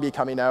not going to be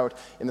coming out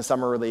in the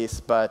summer release,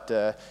 but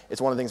it's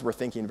one of the things we're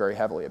thinking very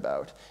heavily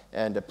about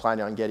and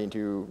planning on getting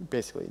to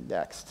basically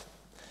next.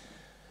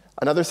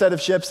 Another set of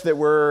ships that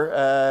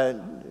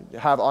we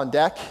have on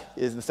deck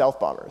is the stealth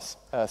bombers.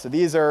 So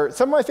these are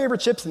some of my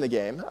favorite ships in the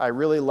game. I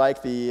really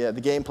like the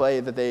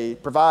gameplay that they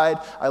provide.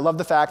 I love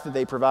the fact that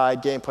they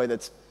provide gameplay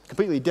that's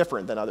completely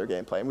different than other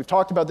gameplay. And we've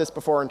talked about this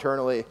before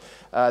internally,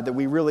 that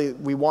we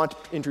want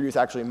to introduce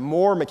actually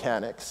more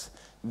mechanics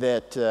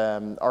that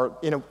are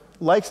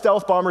like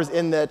stealth bombers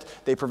in that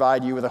they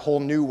provide you with a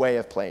whole new way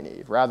of playing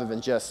Eve, rather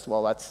than just,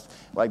 well, let's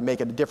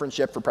make it a different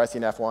ship for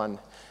pressing F1.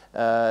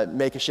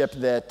 Make a ship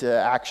that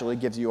actually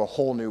gives you a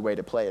whole new way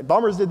to play it.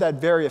 Bombers did that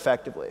very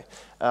effectively.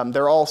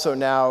 They're also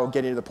now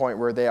getting to the point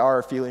where they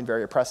are feeling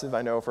very oppressive,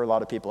 I know, for a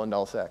lot of people in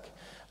nullsec.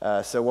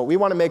 So what we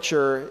want to make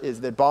sure is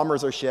that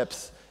bombers are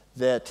ships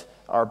that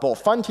are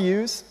both fun to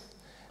use.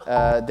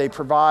 They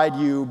provide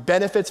you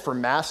benefits for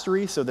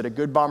mastery so that a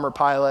good bomber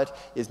pilot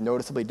is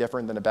noticeably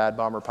different than a bad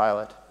bomber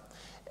pilot.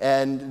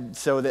 And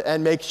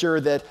make sure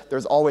that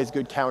there's always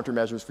good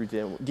countermeasures for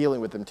dealing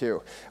with them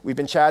too. We've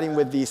been chatting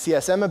with the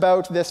CSM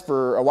about this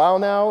for a while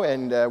now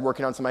and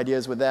working on some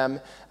ideas with them.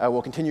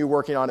 We'll continue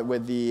working on it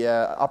with the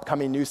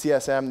upcoming new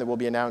CSM that we'll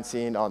be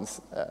announcing on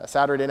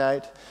Saturday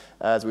night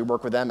as we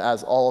work with them.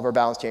 As all of our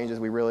balance changes,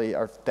 we really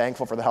are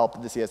thankful for the help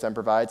that the CSM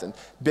provides. And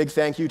big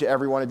thank you to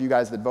every one of you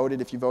guys that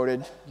voted. If you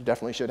voted, you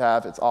definitely should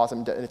have. It's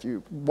awesome. And if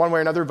you, one way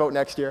or another, vote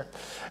next year.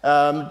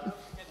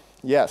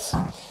 Yes.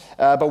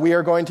 But we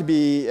are going to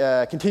be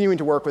continuing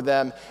to work with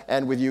them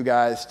and with you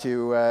guys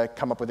to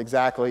come up with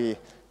exactly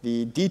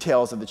the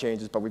details of the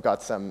changes, but we've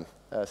got some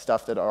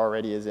stuff that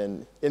already is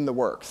in the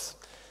works.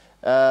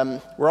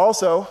 We're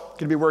also going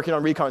to be working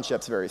on recon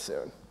ships very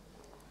soon.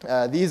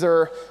 These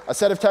are a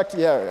set of tech...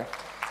 Yeah.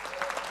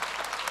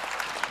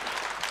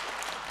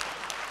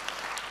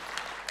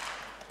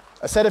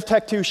 A set of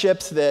Tech 2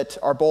 ships that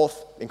are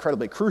both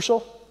incredibly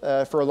crucial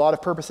for a lot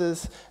of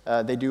purposes.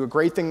 They do a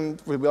great thing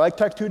we like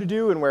Tech 2 to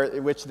do, and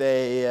in which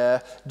they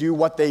do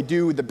what they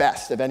do the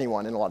best of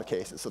anyone in a lot of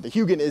cases. So the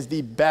Hugin is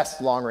the best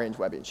long-range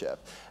webbing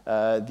ship.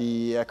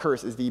 The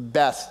Curse is the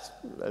best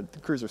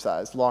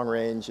cruiser-sized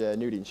long-range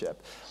nuding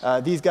ship.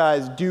 These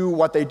guys do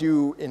what they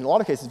do in a lot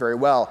of cases very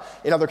well.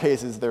 In other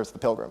cases, there's the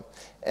Pilgrim.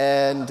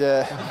 And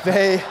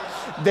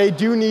they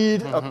do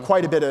need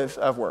quite a bit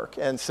of work.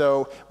 And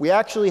so we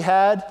actually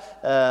had,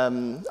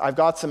 I've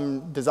got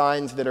some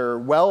designs that are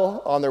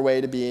well on their way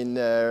to being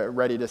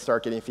ready to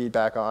start getting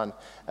feedback on.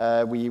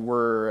 We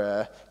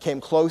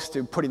came close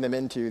to putting them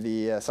into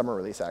the summer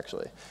release,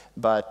 actually,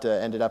 but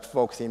ended up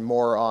focusing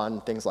more on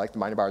things like the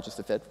mining barges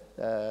to fit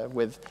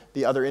with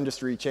the other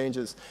industry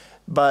changes.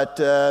 But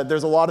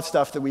there's a lot of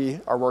stuff that we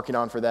are working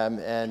on for them,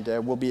 and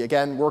we'll be,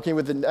 again, working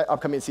with the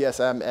upcoming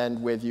CSM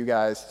and with you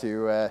guys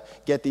to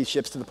get these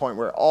ships to the point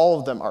where all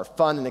of them are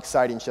fun and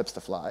exciting ships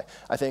to fly.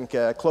 I think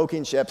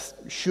cloaking ships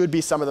should be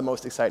some of the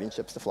most exciting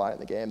ships to fly in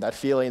the game. That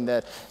feeling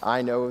that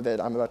I know that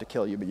I'm about to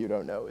kill you, but you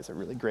don't know, is a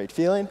really great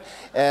feeling.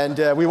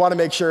 And we want to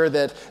make sure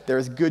that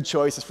there's good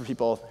choices for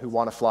people who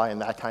want to fly in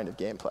that kind of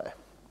gameplay.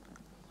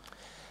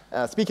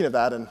 Speaking of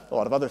that and a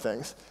lot of other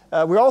things,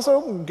 we're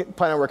also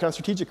planning on working on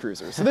strategic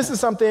cruisers. So this is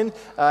something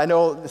I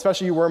know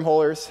especially you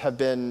wormholers have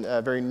been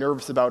very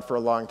nervous about for a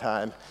long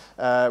time.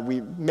 We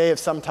may have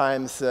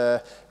sometimes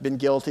been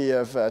guilty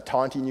of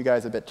taunting you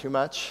guys a bit too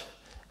much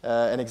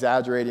and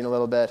exaggerating a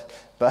little bit.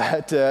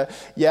 But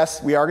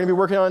yes, we are going to be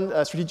working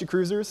on strategic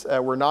cruisers.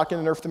 We're not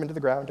going to nerf them into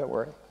the ground, don't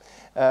worry.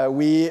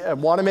 We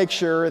want to make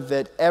sure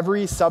that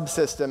every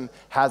subsystem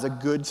has a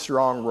good,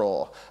 strong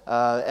role,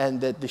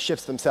 and that the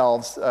ships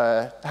themselves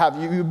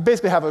you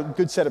basically have a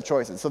good set of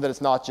choices so that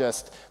it's not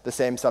just the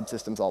same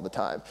subsystems all the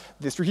time.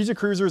 The strategic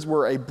cruisers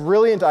were a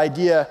brilliant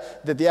idea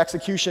that the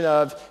execution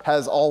of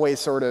has always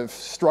sort of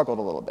struggled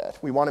a little bit.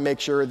 We want to make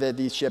sure that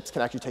these ships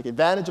can actually take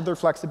advantage of their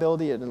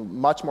flexibility in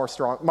much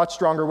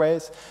stronger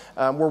ways.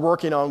 We're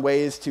working on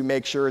ways to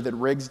make sure that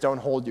rigs don't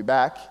hold you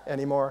back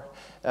anymore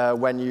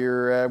when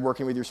you're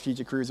working with your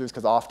strategic cruisers,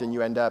 because often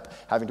you end up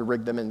having to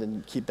rig them and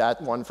then keep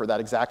that one for that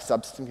exact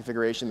subsystem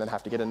configuration, then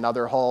have to get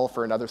another hull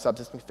for another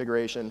subsystem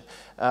configuration.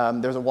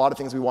 There's a lot of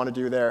things we want to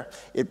do there.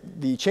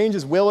 The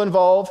changes will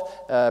involve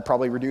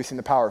probably reducing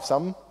the power of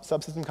some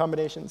subsystem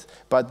combinations,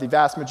 but the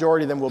vast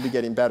majority of them will be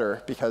getting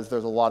better because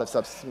there's a lot of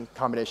subsystem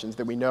combinations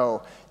that we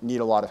know need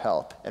a lot of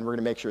help, and we're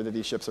going to make sure that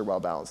these ships are well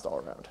balanced all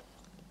around.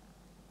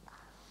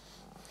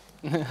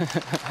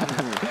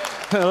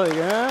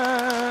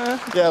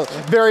 Yeah,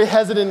 very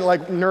hesitant,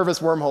 like nervous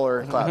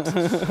wormholer claps.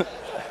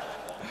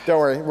 Don't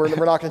worry, we're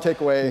not going to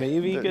take away.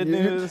 Maybe good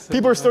news.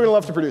 People are still going to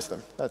love to produce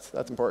them.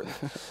 That's important.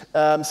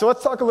 So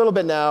let's talk a little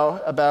bit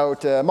now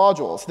about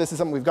modules. This is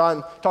something we've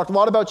talked a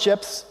lot about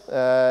chips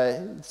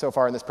so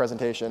far in this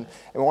presentation,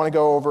 and we want to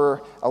go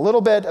over a little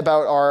bit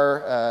about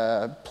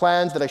our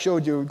plans that I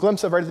showed you a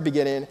glimpse of right at the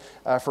beginning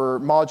for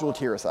module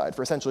tiericide,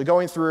 for essentially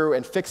going through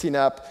and fixing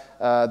up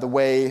the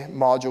way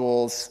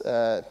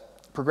modules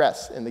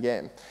progress in the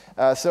game.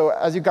 So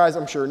as you guys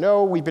I'm sure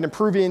know, we've been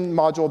improving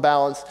module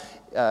balance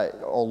a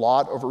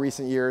lot over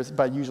recent years,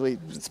 but usually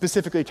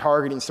specifically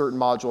targeting certain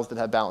modules that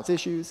have balance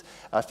issues,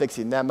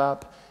 fixing them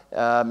up,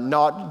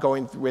 not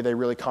going with a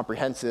really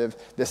comprehensive,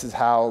 this is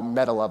how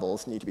meta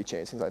levels need to be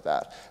changed, things like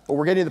that. But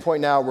we're getting to the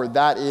point now where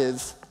that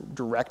is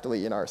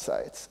directly in our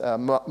sights.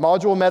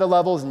 Module meta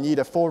levels need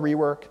a full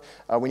rework.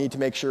 We need to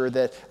make sure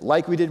that,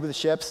 like we did with the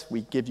ships,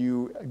 we give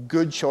you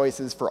good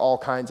choices for all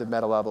kinds of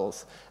meta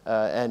levels,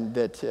 and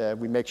that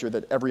we make sure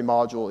that every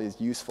module is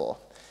useful.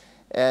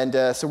 And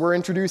so we're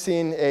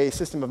introducing a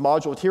system of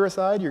module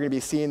tiericide. You're going to be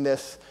seeing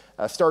this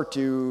start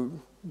to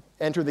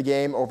enter the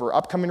game over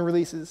upcoming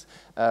releases.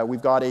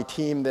 We've got a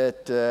team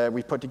that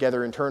we've put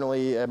together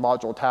internally, a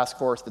module task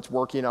force that's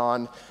working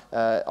on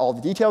all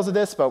the details of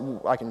this, but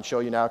I can show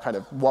you now kind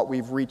of what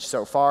we've reached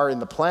so far in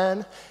the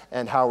plan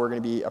and how we're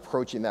going to be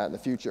approaching that in the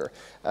future.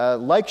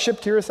 Like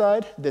ship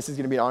tiericide, this is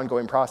going to be an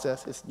ongoing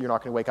process. You're not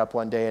going to wake up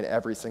one day and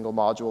every single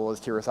module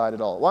is tiericided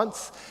all at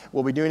once.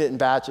 We'll be doing it in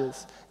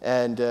batches,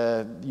 and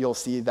you'll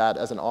see that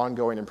as an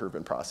ongoing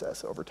improvement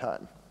process over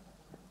time.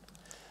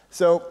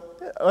 So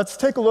let's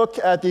take a look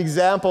at the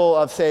example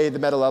of, say, the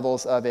meta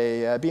levels of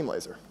a beam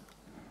laser.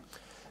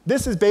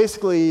 This is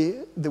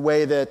basically the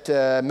way that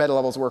meta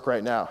levels work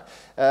right now.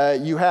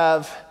 You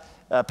have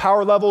a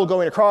power level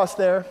going across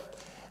there,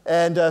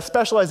 and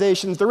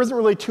specializations. There isn't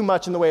really too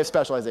much in the way of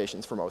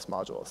specializations for most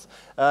modules.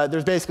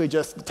 There's basically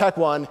just Tech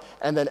 1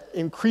 and then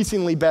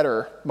increasingly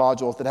better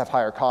modules that have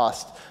higher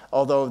cost,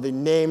 although the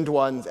named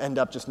ones end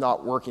up just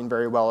not working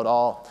very well at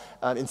all.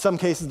 In some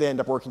cases, they end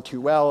up working too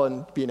well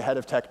and being ahead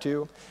of Tech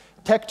 2.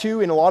 Tech 2,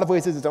 in a lot of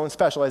ways, is its own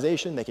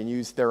specialization. They can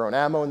use their own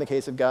ammo in the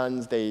case of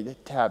guns. They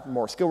have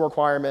more skill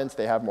requirements.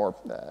 They have more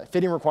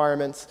fitting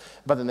requirements,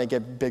 but then they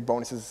get big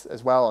bonuses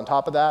as well on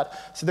top of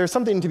that. So there's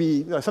something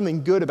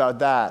something good about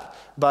that.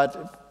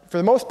 But for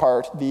the most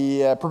part,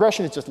 the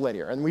progression is just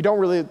linear. And we don't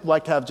really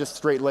like to have just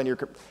straight linear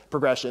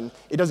progression.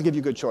 It doesn't give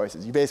you good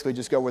choices. You basically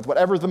just go with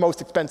whatever's the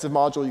most expensive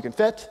module you can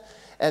fit.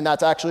 And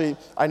that's actually,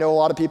 I know a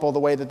lot of people, the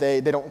way that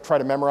they don't try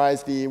to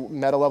memorize the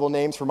meta level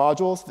names for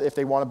modules. If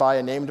they want to buy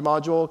a named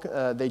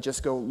module, they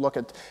just go look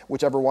at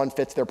whichever one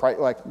fits their price,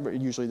 like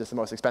usually this is the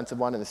most expensive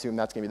one, and assume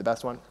that's going to be the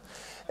best one.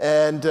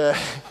 And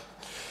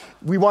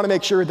we want to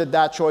make sure that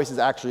that choice is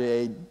actually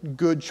a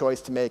good choice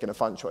to make and a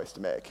fun choice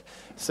to make.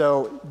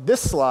 So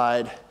this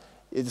slide,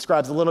 it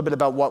describes a little bit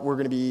about what we're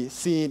going to be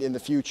seeing in the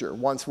future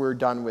once we're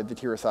done with the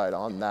tiericide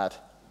on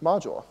that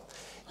module.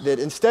 That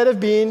instead of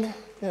being,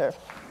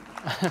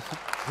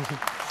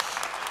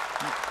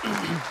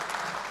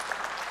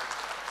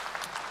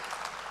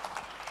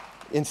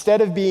 instead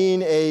of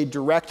being a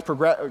direct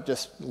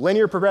just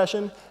linear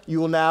progression, you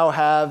will now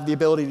have the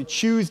ability to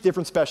choose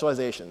different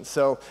specializations.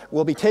 So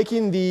we'll be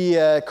taking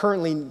the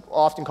currently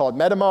often called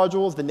meta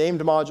modules, the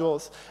named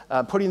modules,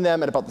 putting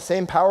them at about the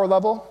same power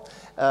level,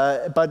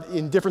 but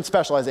in different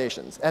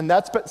specializations. And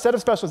that set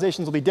of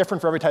specializations will be different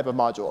for every type of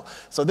module.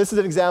 So this is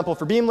an example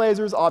for beam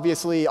lasers.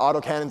 Obviously,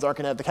 autocannons aren't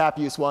going to have the cap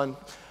use one.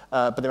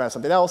 But they might have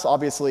something else.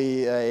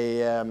 Obviously,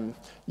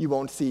 you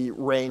won't see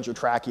range or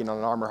tracking on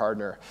an armor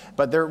hardener.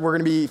 But we're going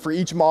to be, for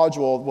each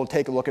module, we'll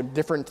take a look at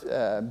different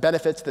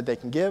benefits that they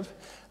can give.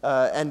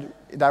 And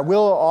that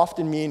will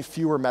often mean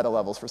fewer meta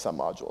levels for some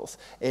modules.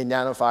 A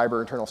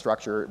nanofiber internal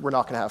structure, we're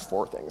not going to have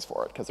 4 things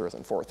for it, because there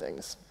isn't 4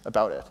 things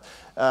about it.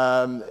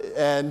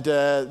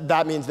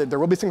 That means that there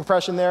will be some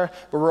compression there,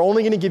 but we're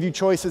only going to give you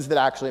choices that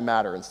actually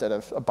matter instead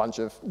of a bunch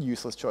of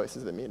useless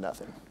choices that mean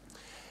nothing.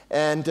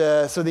 And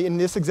in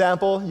this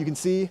example, you can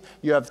see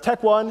you have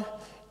Tech 1.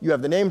 You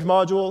have the named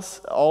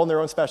modules, all in their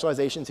own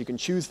specializations. You can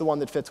choose the one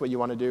that fits what you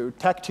want to do.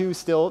 Tech 2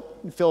 still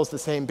fills the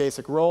same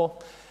basic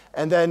role.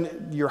 And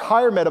then your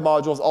higher meta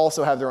modules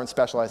also have their own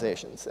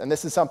specializations. And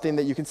this is something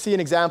that you can see an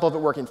example of it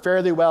working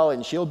fairly well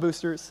in shield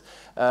boosters,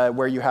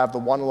 where you have the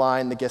one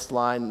line, the GIST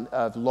line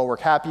of lower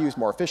cap use,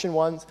 more efficient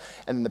ones,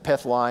 and then the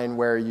pith line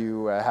where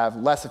you have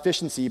less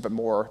efficiency but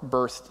more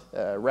burst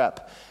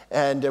rep.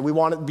 And we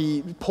want to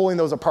be pulling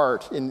those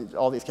apart in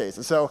all these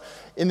cases. So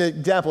in the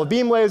example of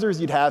beam lasers,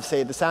 you'd have,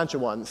 say, the Sancha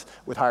ones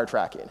with higher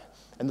tracking,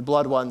 and the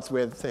blood ones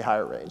with, say,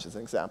 higher range, as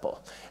an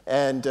example.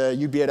 And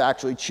you'd be able to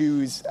actually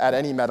choose at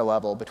any meta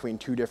level between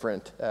two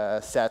different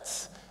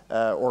sets,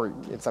 or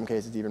in some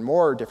cases even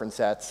more different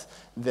sets,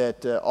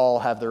 that all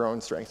have their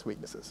own strengths and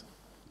weaknesses.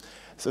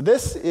 So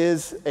this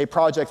is a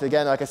project,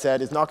 again, like I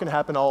said, is not going to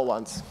happen all at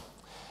once.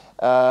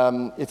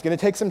 It's going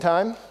to take some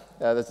time.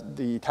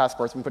 The task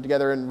force we put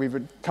together, and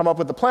we've come up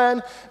with the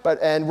plan,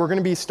 and we're going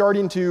to be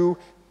starting to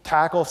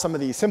tackle some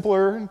of the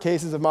simpler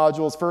cases of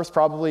modules first,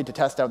 probably, to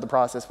test out the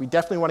process. We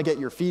definitely want to get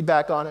your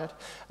feedback on it.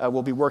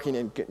 We'll be working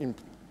in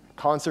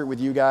concert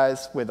with you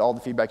guys, with all the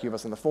feedback you give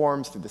us in the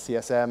forums, through the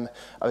CSM,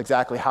 of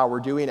exactly how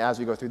we're doing as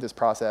we go through this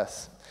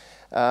process.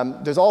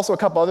 There's also a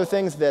couple other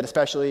things that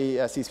especially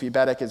CSP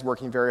Betic is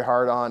working very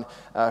hard on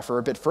for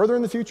a bit further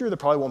in the future. That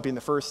probably won't be in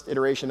the first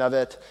iteration of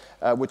it,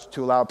 which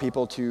to allow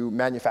people to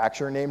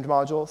manufacture named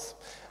modules.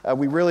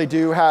 We really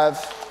do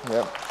have,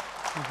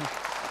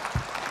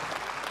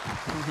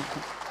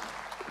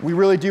 we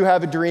really do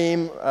have a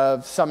dream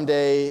of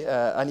someday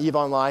an EVE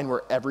Online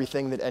where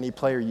everything that any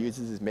player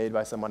uses is made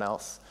by someone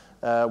else,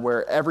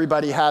 where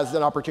everybody has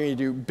an opportunity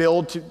to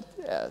build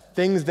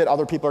things that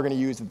other people are going to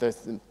use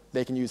that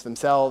they can use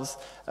themselves,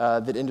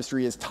 that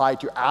industry is tied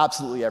to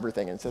absolutely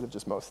everything instead of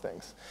just most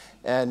things.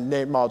 And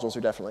named modules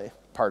are definitely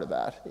part of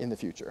that in the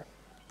future.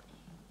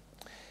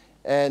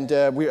 And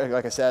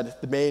like I said,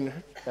 the main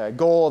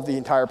goal of the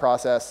entire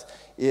process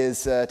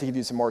is to give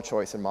you some more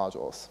choice in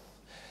modules.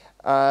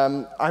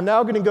 I'm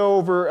now going to go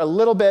over a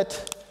little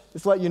bit,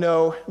 just to let you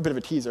know, a bit of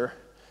a teaser.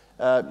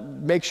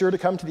 Make sure to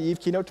come to the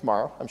EVE keynote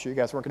tomorrow. I'm sure you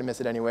guys weren't going to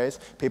miss it anyways.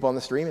 People on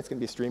the stream, it's going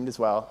to be streamed as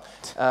well.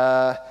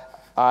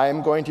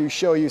 I'm going to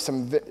show you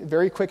some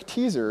very quick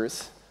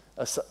teasers,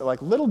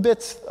 like little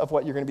bits of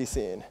what you're going to be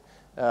seeing.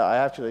 I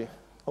actually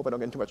hope I don't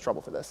get in too much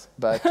trouble for this,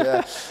 but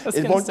it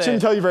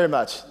shouldn't tell you very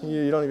much.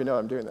 You don't even know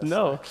I'm doing this.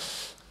 No.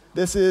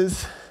 This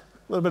is a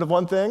little bit of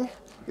one thing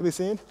you'll be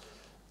seeing.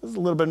 This is a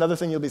little bit of another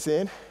thing you'll be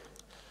seeing.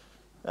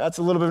 That's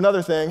a little bit of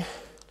another thing.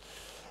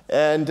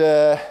 And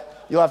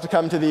you'll have to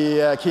come to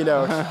the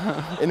keynote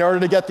in order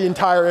to get the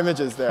entire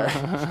images there.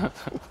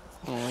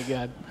 Oh my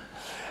God.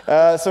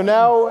 So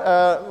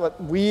now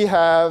we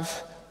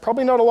have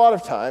probably not a lot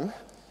of time.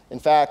 In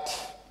fact,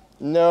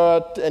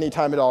 not any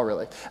time at all,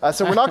 really.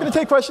 So we're not going to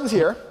take questions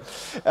here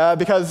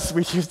because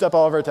we used up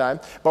all of our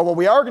time. But what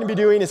we are going to be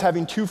doing is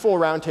having 2 full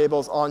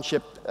roundtables on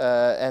chip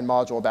and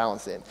module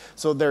balancing.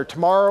 So they're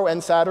tomorrow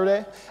and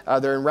Saturday.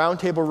 They're in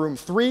roundtable room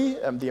 3,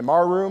 the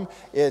Amar room.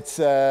 It's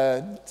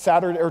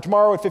Saturday or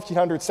tomorrow at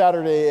 1500,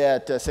 Saturday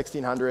at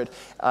 1600.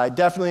 I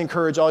definitely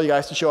encourage all you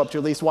guys to show up to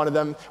at least one of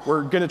them.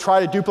 We're going to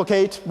try to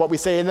duplicate what we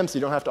say in them, so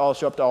you don't have to all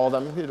show up to all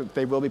of them.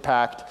 They will be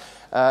packed.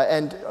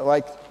 And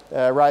like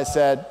Rise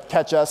said,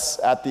 catch us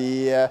at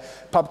the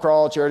pub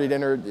crawl, charity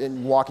dinner,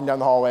 and walking down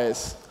the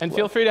hallways. And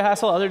feel free to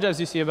hassle other devs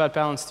you see about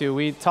balance too.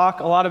 We talk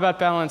a lot about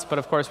balance, but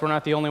of course we're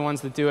not the only ones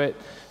that do it.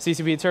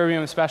 CCP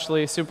Terbium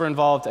especially, super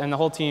involved, and the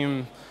whole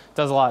team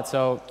does a lot.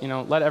 So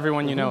let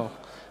everyone you know,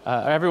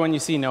 everyone you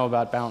see know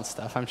about balance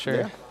stuff. I'm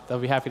sure they'll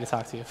be happy to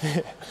talk to you.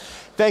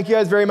 Thank you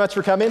guys very much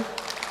for coming,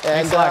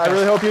 and I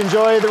really hope you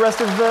enjoy the rest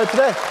of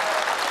today.